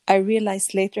I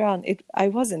realized later on I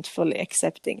wasn't fully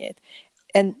accepting it.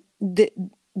 And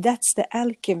that's the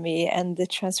alchemy and the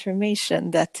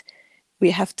transformation that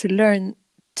we have to learn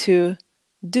to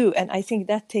do. And I think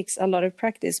that takes a lot of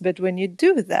practice. But when you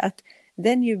do that,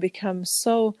 then you become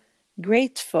so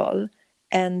grateful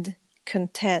and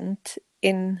content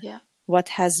in what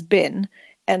has been,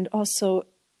 and also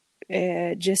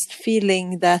just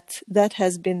feeling that that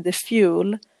has been the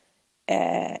fuel.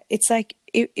 It's like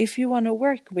if you want to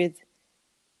work with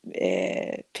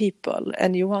people,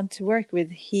 and you want to work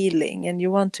with healing, and you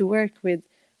want to work with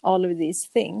all of these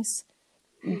things,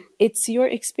 it's your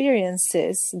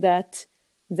experiences that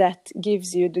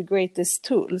gives you the greatest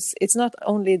tools. It's not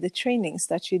only the trainings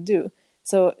that you do.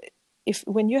 So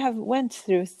when you have went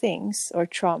through things or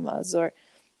traumas or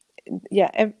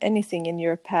anything in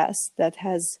your past that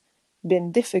has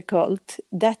been difficult,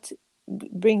 that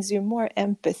brings you more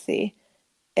empathy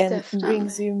and Definitely.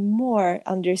 brings you more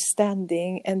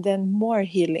understanding, and then more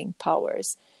healing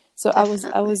powers. So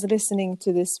Definitely. I was listening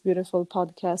to this beautiful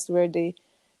podcast where they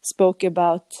spoke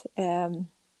about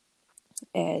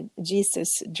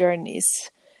Jesus'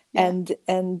 journeys,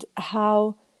 and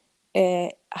how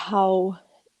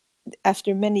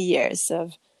after many years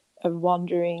of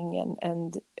wandering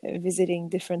and visiting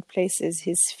different places,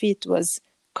 his feet was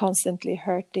constantly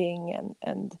hurting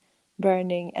and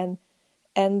burning,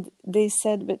 and they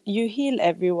said, but you heal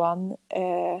everyone,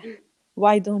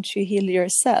 why don't you heal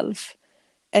yourself?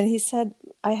 And he said,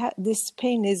 this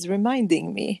pain is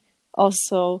reminding me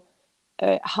also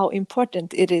how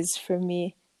important it is for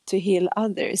me to heal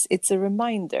others. It's a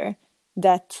reminder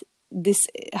that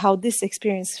how this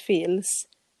experience feels,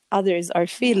 others are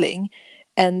feeling,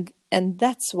 and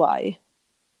that's why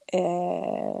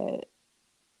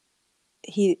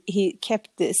he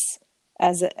kept this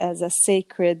as a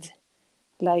sacred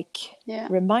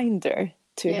reminder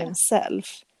to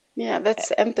himself. Yeah,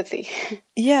 that's empathy.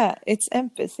 Yeah, it's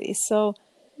empathy. So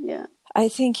yeah, I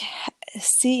think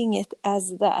seeing it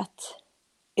as that,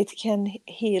 it can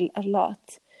heal a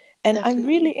lot. And definitely. I'm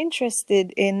really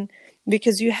interested in,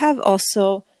 because you have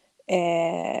also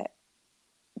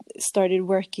started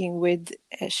working with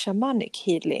shamanic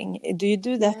healing. Do you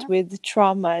do that with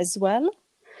trauma as well?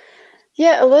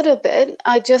 Yeah, a little bit.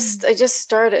 I just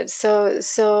started, so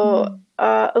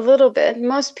a little bit.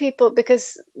 Most people,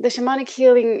 because the shamanic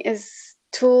healing is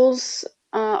tools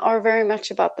are very much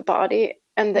about the body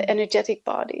and the energetic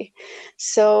body.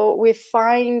 So we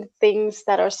find things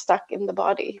that are stuck in the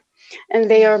body,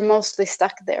 and they are mostly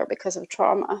stuck there because of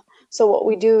trauma. So what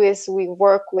we do is we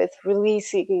work with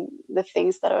releasing the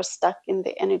things that are stuck in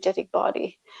the energetic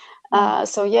body.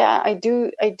 So yeah, I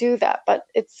do that, but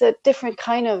it's a different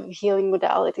kind of healing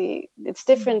modality. It's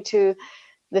different to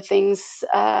the things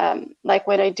like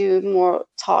when I do more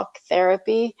talk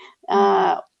therapy,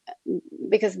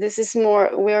 because this is more,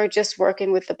 we're just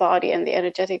working with the body and the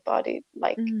energetic body,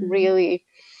 like really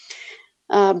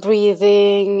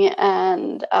breathing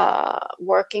and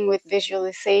working with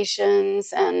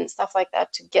visualizations and stuff like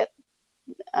that to get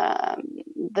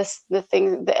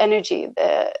the energy,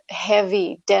 the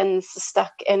heavy, dense,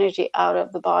 stuck energy out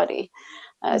of the body.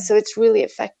 So it's really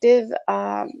effective.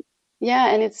 And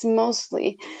it's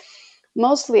mostly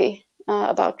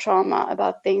about trauma,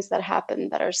 about things that happen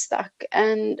that are stuck.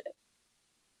 And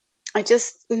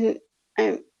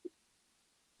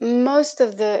most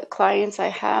of the clients I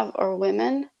have are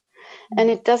women. And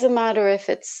it doesn't matter if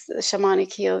it's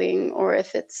shamanic healing or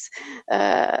if it's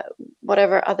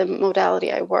whatever other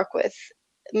modality I work with.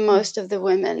 Most of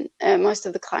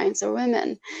the clients are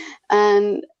women.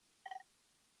 And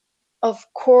of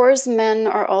course, men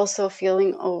are also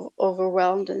feeling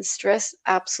overwhelmed and stressed,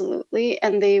 absolutely.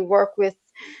 And they work with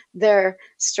their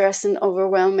stress and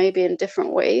overwhelm maybe in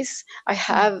different ways. I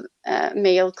have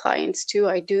male clients too,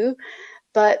 I do.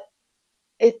 But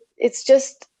it's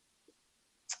just,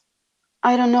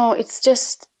 I don't know, it's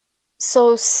just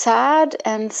so sad.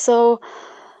 And so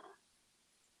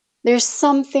there's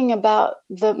something about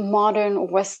the modern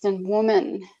Western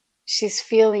woman. She's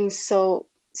feeling so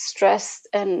stressed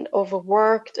and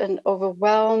overworked and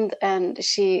overwhelmed, and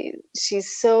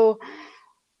she's so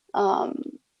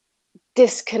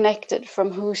disconnected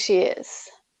from who she is.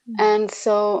 And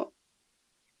so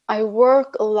I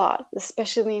work a lot,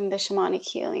 especially in the shamanic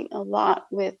healing, a lot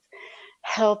with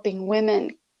helping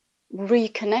women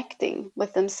reconnecting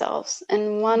with themselves.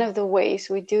 And one of the ways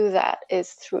we do that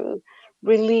is through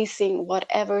releasing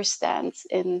whatever stands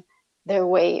in their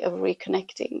way of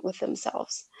reconnecting with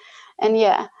themselves. And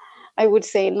I would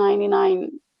say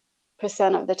 99%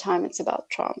 of the time it's about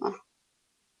trauma.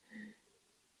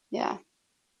 yeah.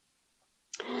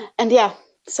 And yeah,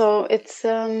 so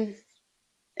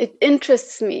it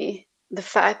interests me, the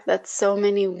fact that so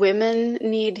many women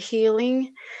need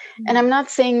healing. And I'm not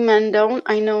saying men don't.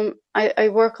 I know I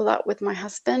work a lot with my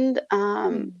husband,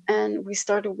 and we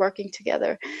started working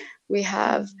together. We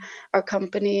have our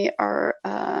company, our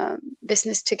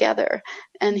business together,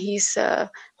 and he's a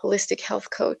holistic health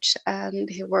coach, and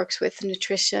he works with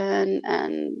nutrition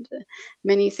and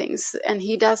many things. And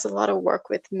he does a lot of work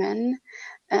with men.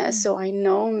 So I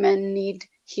know men need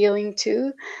healing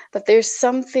too, but there's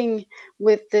something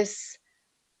with this,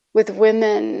 with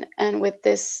women, and with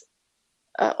this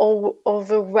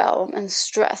overwhelm and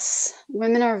stress.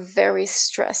 Women are very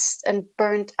stressed and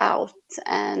burnt out,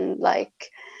 and like,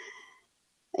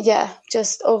 yeah,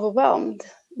 just overwhelmed.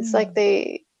 It's like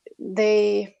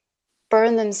they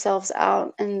burn themselves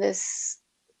out in this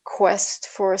quest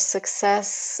for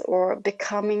success, or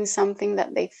becoming something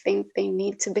that they think they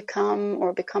need to become,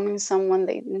 or becoming someone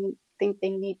they think they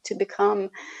need to become.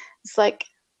 It's like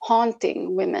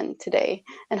haunting women today.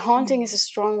 And haunting is a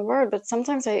strong word, but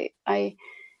sometimes I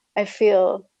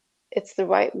feel it's the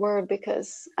right word,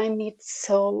 because I meet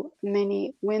so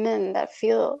many women that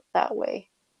feel that way.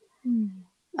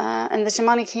 And the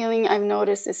shamanic healing, I've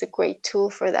noticed, is a great tool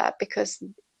for that, because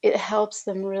it helps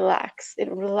them relax.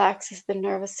 It relaxes the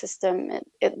nervous system.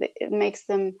 It makes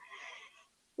them,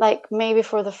 like, maybe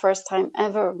for the first time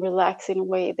ever, relax in a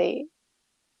way they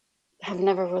have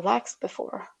never relaxed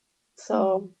before.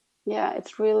 So yeah,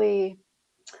 it's really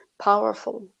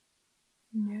powerful.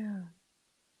 Yeah.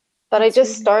 But I It's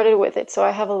just really, started with it, so I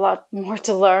have a lot more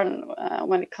to learn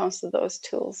when it comes to those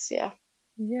tools. Yeah.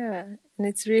 yeah. And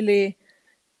it's really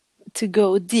to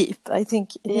go deep. I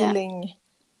think Yeah. healing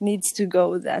needs to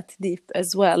go that deep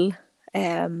as well.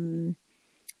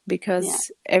 Because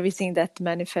Yeah. everything that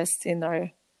manifests in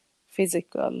our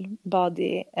physical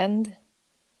body and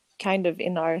kind of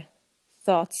in our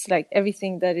thoughts, like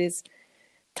everything that is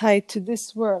tied to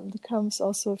this world, comes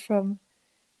also from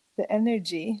the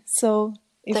energy. So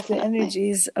if the Definitely. energy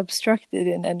is obstructed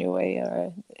in any way,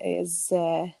 or is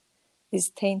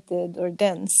tainted or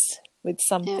dense with Yeah.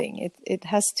 something, it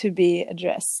has to be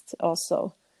addressed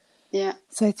also. Yeah.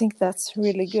 So I think that's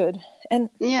really good. And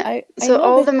Yeah. I So know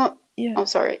all that, the yeah. oh,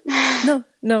 sorry.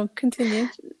 No, continue.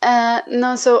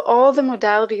 No, so all the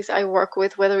modalities I work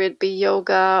with, whether it be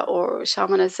yoga or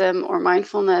shamanism or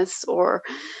mindfulness or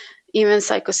even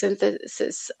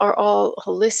psychosynthesis, are all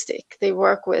holistic. They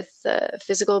work with the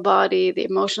physical body, the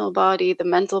emotional body, the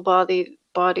mental body,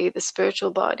 the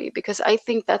spiritual body, because I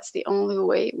think that's the only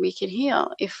way we can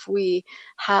heal. If we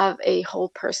have a whole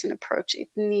person approach, it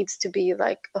needs to be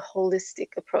like a holistic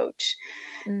approach,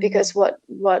 because what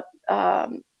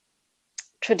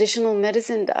traditional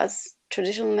medicine does.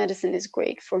 Traditional medicine is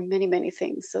great for many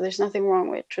things, so there's nothing wrong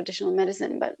with traditional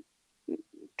medicine, but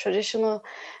traditional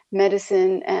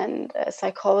medicine and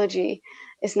psychology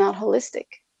is not holistic.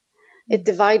 It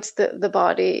divides the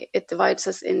body. It divides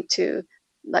us into,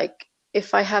 like,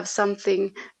 if I have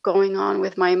something going on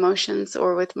with my emotions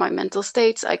or with my mental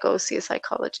states, I go see a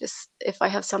psychologist. If I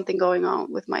have something going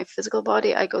on with my physical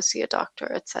body, I go see a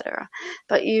doctor, etc.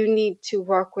 But you need to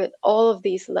work with all of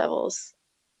these levels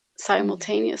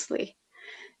simultaneously,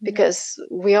 because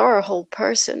we are a whole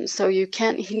person. So you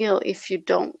can't heal if you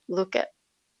don't look at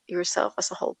yourself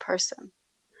as a whole person.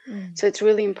 So it's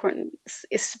really important,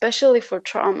 especially for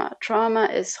trauma. Trauma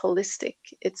is holistic.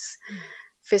 It's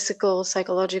physical,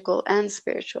 psychological, and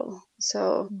spiritual.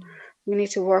 So we need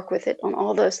to work with it on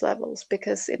all those levels,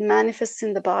 because it manifests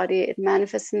in the body, it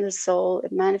manifests in the soul,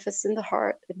 it manifests in the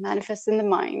heart, it manifests in the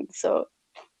mind. So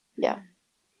yeah.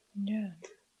 Yeah,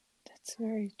 that's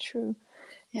very true.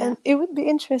 Yeah. And it would be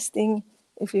interesting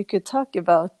if you could talk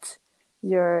about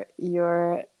your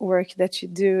work that you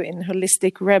do in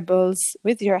Holistic Rebels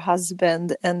with your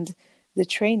husband, and the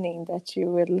training that you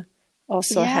will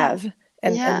also Yeah. have,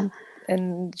 Yeah.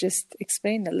 and just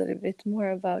explain a little bit more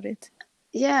about it.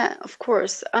 Yeah, of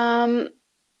course.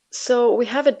 So we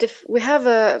have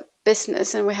a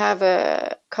business, and we have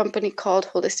a company called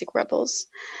Holistic Rebels,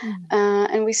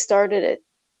 and we started it,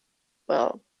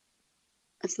 well,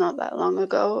 it's not that long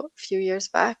ago, a few years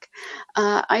back.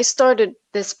 I started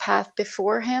this path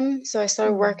before him, so I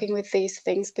started working with these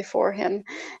things before him,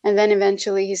 and then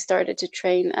eventually he started to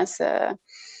train as a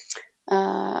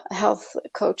health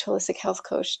coach, holistic health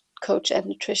coach and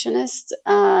nutritionist,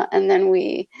 and then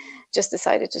we just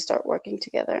decided to start working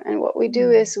together. And what we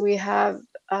do is we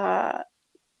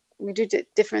do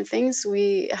different things.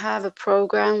 We have a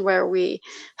program where we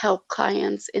help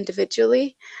clients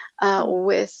individually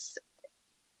with,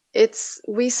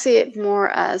 we see it more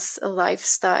as a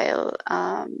lifestyle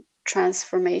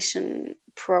transformation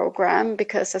program,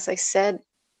 because as I said,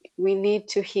 we need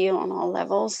to heal on all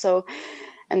levels. So,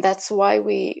 and that's why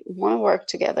we want to work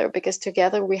together, because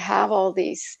together we have all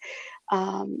these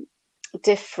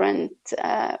different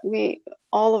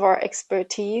all of our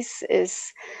expertise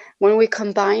is, when we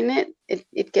combine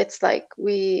it gets like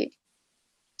we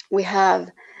have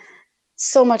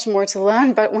so much more to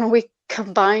learn. But when we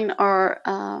combine our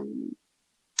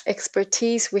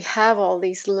expertise, we have all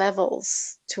these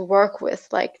levels to work with,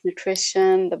 like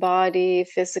nutrition, the body,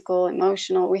 physical,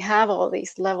 emotional. We have all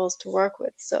these levels to work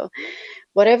with. So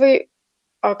whatever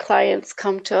our clients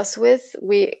come to us with,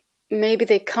 maybe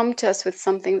they come to us with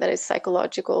something that is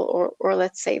psychological, or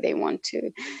let's say they want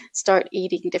to start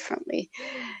eating differently,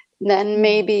 then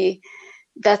maybe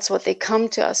that's what they come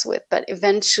to us with. But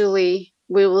eventually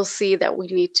we will see that we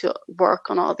need to work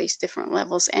on all these different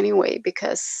levels anyway,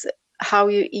 because how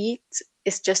you eat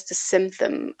is just a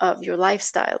symptom of your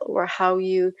lifestyle, or how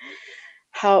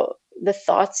the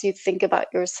thoughts you think about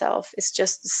yourself is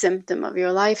just a symptom of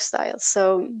your lifestyle.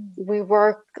 So we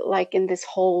work like in this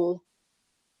whole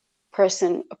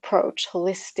person approach,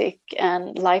 holistic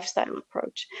and lifestyle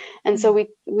approach. And so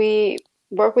we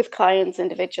work with clients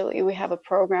individually. We have a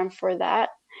program for that.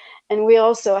 And we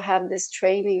also have this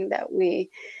training that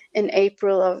in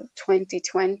April of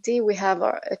 2020, we have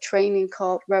a training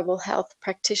called Rebel Health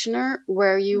Practitioner,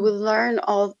 where you will learn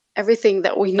everything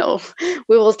that we know.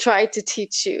 We will try to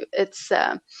teach you. It's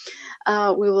I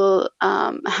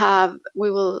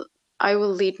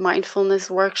will lead mindfulness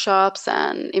workshops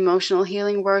and emotional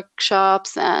healing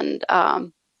workshops, and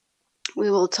we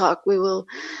will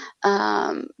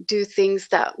do things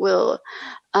that will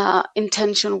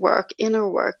intention work,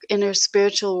 inner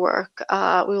spiritual work.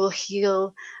 We will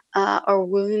heal our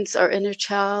wounds, our inner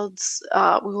childs.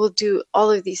 We will do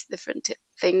all of these different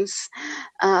things,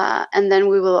 and then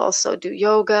we will also do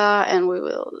yoga, and we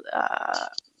will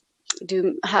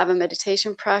have a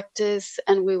meditation practice,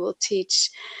 and we will teach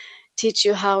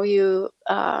you how your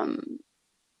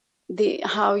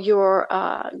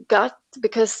gut,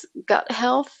 because gut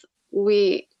health,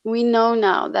 we know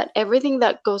now that everything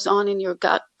that goes on in your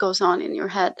gut goes on in your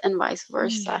head, and vice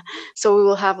versa. So we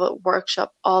will have a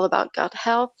workshop all about gut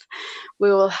health.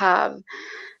 We will have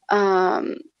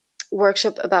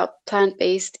workshop about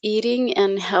plant-based eating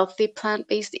and healthy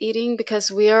plant-based eating, because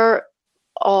we are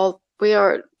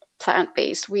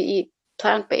plant-based. We eat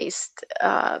plant-based,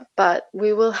 but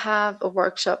we will have a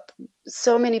workshop.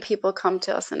 So many people come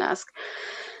to us and ask,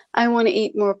 I want to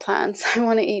eat more plants. I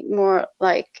want to eat more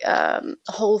like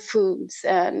whole foods.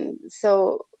 And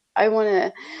so I want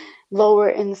to lower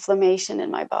inflammation in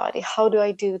my body. How do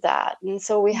I do that? And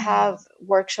so we have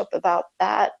workshop about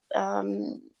that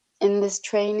in this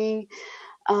training.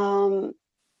 So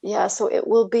it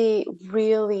will be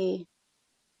really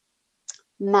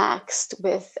maxed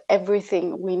with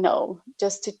everything we know,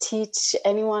 just to teach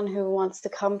anyone who wants to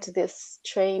come to this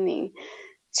training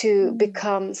to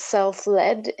become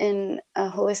self-led in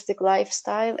a holistic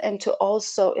lifestyle, and to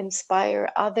also inspire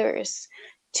others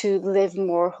to live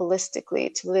more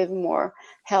holistically, to live more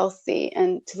healthy,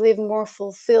 and to live more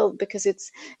fulfilled, because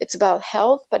it's about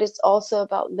health, but it's also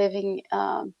about living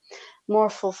more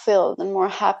fulfilled and more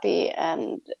happy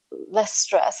and less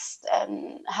stressed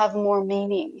and have more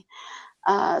meaning.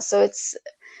 So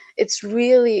it's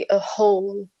really a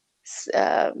whole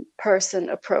person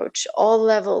approach. All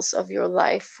levels of your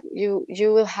life, you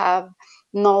will have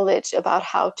knowledge about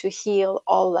how to heal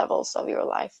all levels of your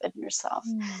life and yourself,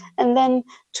 and then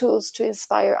tools to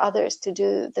inspire others to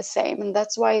do the same. And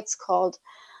that's why it's called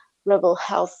Rebel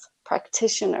Health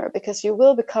Practitioner, because you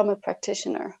will become a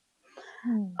practitioner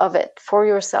of it for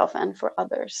yourself and for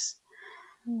others.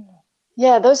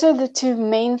 Yeah, those are the two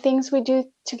main things we do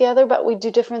together, but we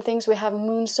do different things. We have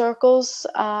moon circles.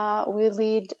 We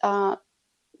lead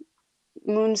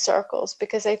moon circles,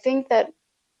 because I think that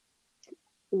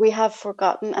we have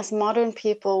forgotten, as modern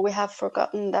people, we have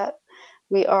forgotten that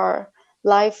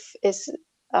life is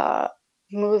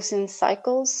moves in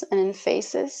cycles and in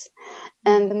phases,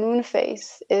 and the moon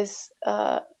phase is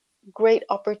a great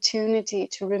opportunity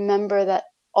to remember that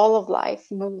all of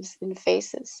life moves in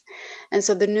phases. And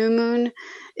so the new moon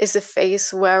is a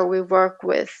phase where we work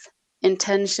with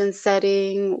intention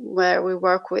setting, where we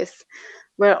work with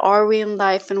where are we in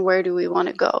life and where do we want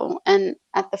to go. And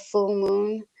at the full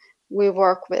moon, we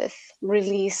work with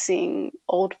releasing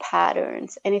old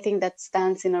patterns, anything that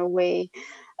stands in our way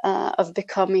of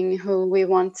becoming who we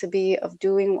want to be, of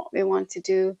doing what we want to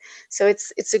do. So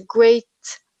it's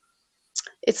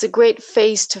it's a great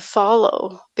phase to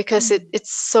follow because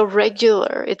it's so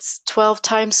regular. It's 12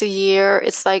 times a year.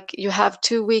 It's like you have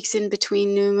 2 weeks in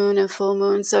between new moon and full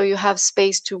moon, so you have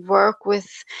space to work with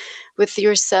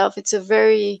yourself. It's a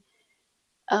very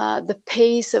the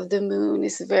pace of the moon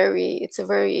is it's a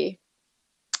very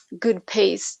good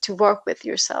pace to work with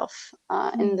yourself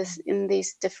in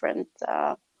these different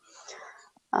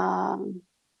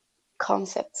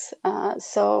concepts.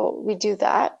 So we do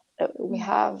that. We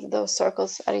have those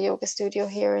circles at a yoga studio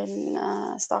here in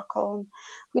Stockholm.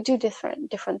 We do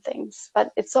different things, but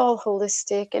it's all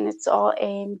holistic and it's all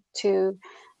aimed to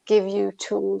give you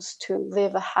tools to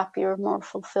live a happier, more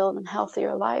fulfilled and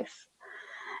healthier life.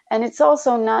 And it's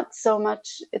also not so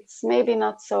much, it's maybe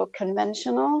not so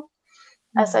conventional.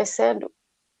 As I said,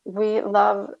 we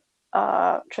love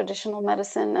traditional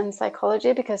medicine and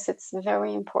psychology because it's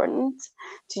very important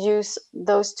to use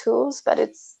those tools, but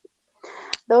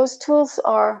those tools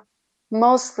are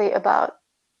mostly about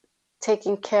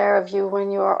taking care of you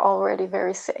when you are already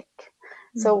very sick.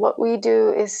 So what we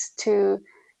do is to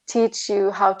teach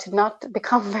you how to not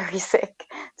become very sick,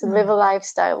 to live a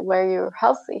lifestyle where you're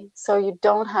healthy, so you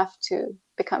don't have to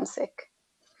become sick.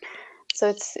 So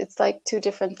it's like two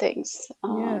different things.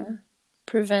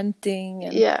 Preventing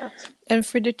and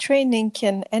for the training,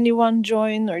 can anyone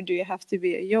join, or do you have to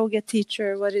be a yoga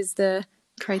teacher? What is the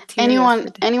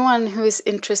criteria? Anyone who is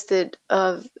interested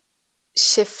of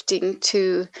shifting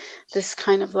to this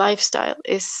kind of lifestyle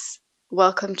is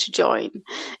welcome to join.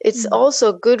 It's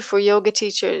also good for yoga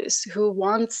teachers who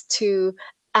wants to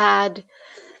add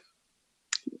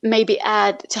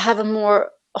to have a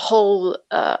more whole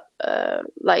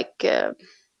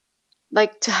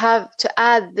to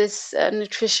add this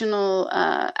nutritional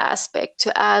aspect,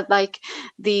 to add like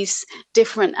these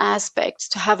different aspects,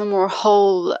 to have a more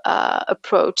whole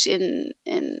approach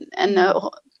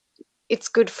it's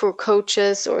good for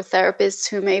coaches or therapists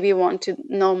who maybe want to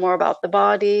know more about the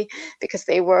body because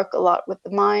they work a lot with the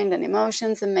mind and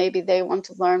emotions, and maybe they want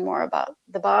to learn more about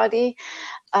the body.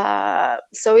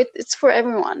 So it's for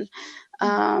everyone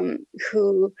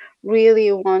who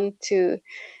really want to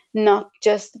not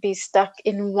just be stuck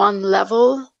in one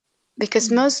level, because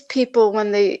most people,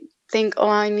 when they think, oh,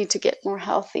 I need to get more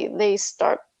healthy, they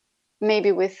start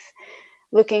maybe with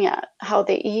looking at how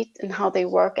they eat and how they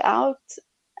work out.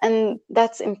 And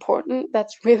that's important.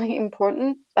 That's really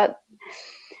important. But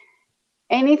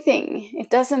anything, it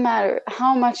doesn't matter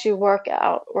how much you work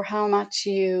out or how much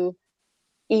you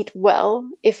eat well,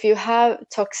 if you have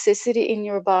toxicity in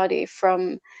your body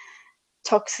from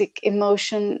toxic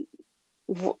emotional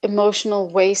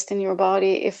waste in your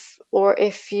body,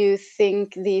 if you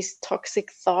think these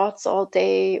toxic thoughts all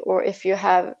day, or if you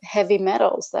have heavy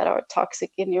metals that are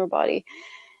toxic in your body,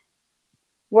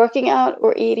 working out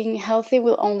or eating healthy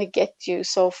will only get you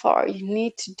so far. You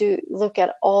need to look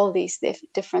at all these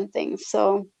different things.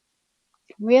 So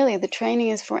really the training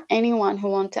is for anyone who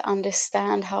wants to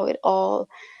understand how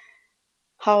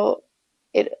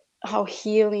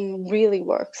healing really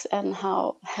works and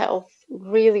how health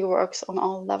really works on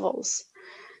all levels.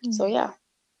 So yeah.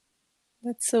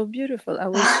 That's so beautiful. I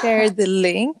will share the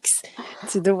links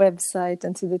to the website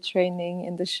and to the training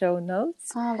in the show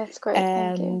notes. Oh, that's great.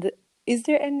 And thank you. Is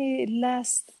there any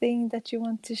last thing that you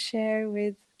want to share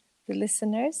with the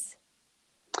listeners?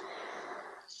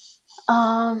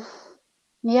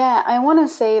 Yeah, I want to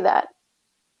say that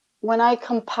when I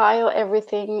compile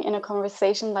everything in a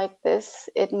conversation like this,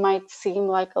 it might seem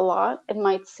like a lot. It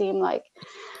might seem like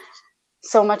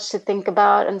so much to think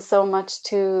about and so much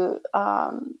to,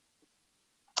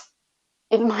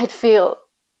 it might feel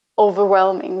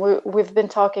overwhelming. We've been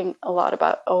talking a lot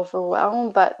about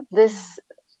overwhelm, but this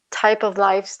type of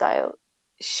lifestyle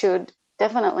should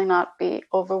definitely not be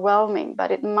overwhelming, but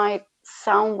it might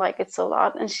sound like it's a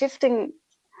lot. And shifting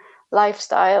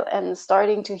lifestyle and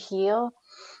starting to heal,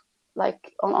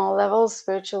 like on all levels,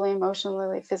 spiritually,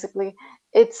 emotionally, physically,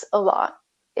 it's a lot.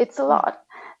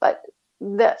 But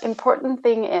the important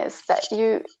thing is that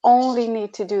you only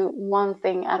need to do one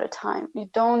thing at a time.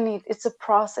 It's a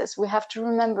process. We have to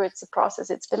remember it's a process.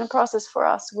 It's been a process for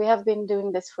us. We have been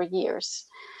doing this for years.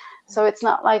 So it's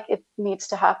not like it needs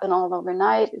to happen all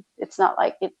overnight. It's not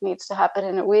like it needs to happen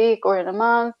in a week or in a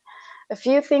month. A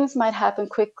few things might happen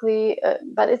quickly,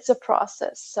 but it's a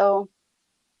process. So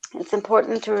it's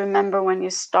important to remember when you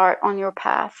start on your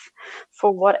path,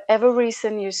 for whatever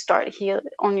reason you start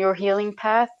on your healing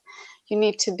path, you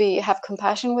need to have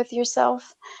compassion with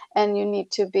yourself, and you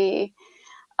need to be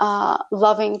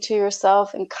loving to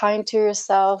yourself and kind to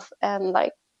yourself, and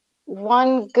like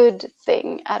one good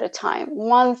thing at a time,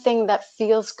 one thing that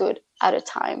feels good at a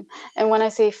time. And when I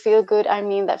say feel good, I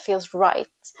mean that feels right.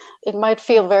 It might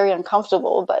feel very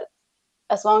uncomfortable, but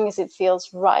as long as it feels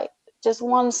right, just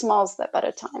one small step at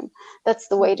a time. That's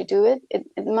the way to do it.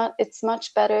 It's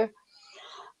much better.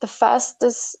 The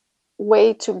fastest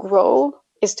way to grow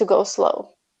is to go slow.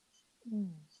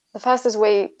 The fastest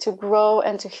way to grow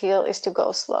and to heal is to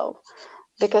go slow.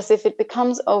 Because if it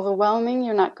becomes overwhelming,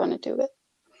 you're not going to do it.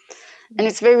 And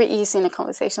it's very easy in a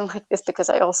conversation like this because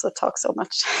I also talk so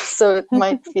much. So it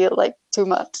might feel like too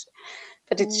much,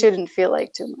 but it shouldn't feel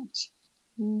like too much.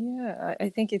 Yeah, I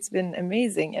think it's been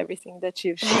amazing, everything that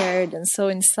you've shared, and so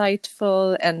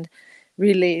insightful, and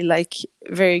really like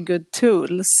very good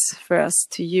tools for us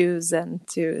to use and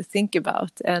to think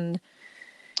about. And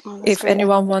if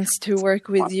anyone wants to work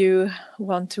with you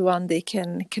one-to-one, they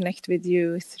can connect with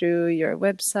you through your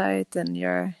website and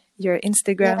your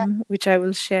Instagram, which I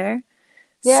will share.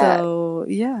 Yeah. So,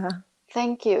 yeah.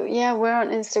 Thank you. Yeah, we're on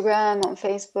Instagram, on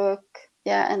Facebook,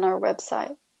 and our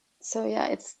website. So,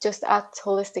 it's just at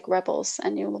Holistic Rebels,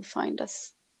 and you will find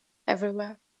us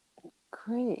everywhere.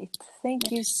 Great. Thank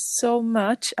you so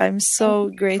much. I'm so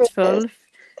grateful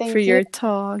for your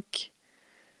talk.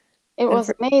 It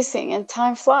was amazing, and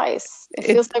time flies. It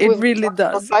feels like it really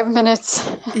does. For 5 minutes.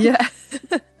 Yeah.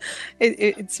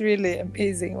 It's really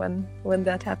amazing when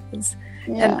that happens.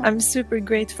 Yeah. And I'm super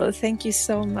grateful. Thank you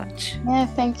so much. Yeah,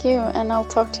 thank you. And I'll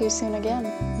talk to you soon again.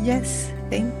 Yes,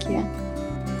 thank you. Yeah.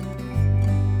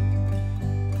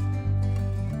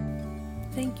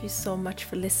 Thank you so much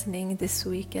for listening this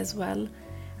week as well.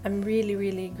 I'm really,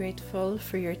 really grateful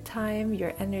for your time,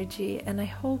 your energy, and I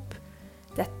hope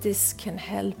that this can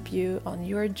help you on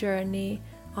your journey,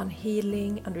 on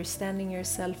healing, understanding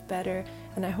yourself better,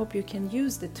 and I hope you can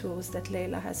use the tools that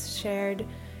Leila has shared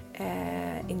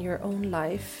in your own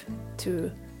life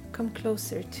to come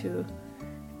closer to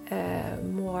a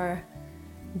more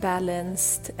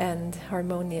balanced and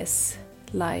harmonious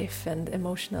life and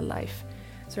emotional life.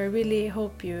 So I really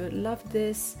hope you loved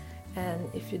this, and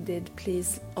if you did,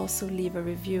 please also leave a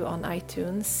review on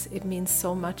iTunes. It means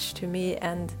so much to me,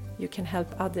 and you can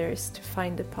help others to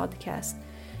find the podcast.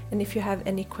 And if you have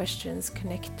any questions,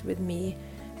 connect with me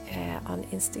on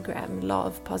Instagram, Law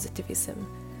of Positivism.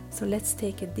 So let's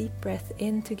take a deep breath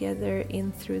in together,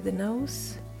 in through the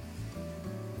nose,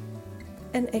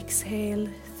 and exhale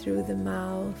through the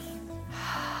mouth,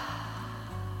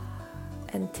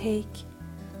 and take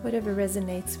whatever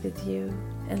resonates with you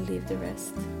and leave the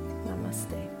rest.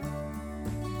 Namaste.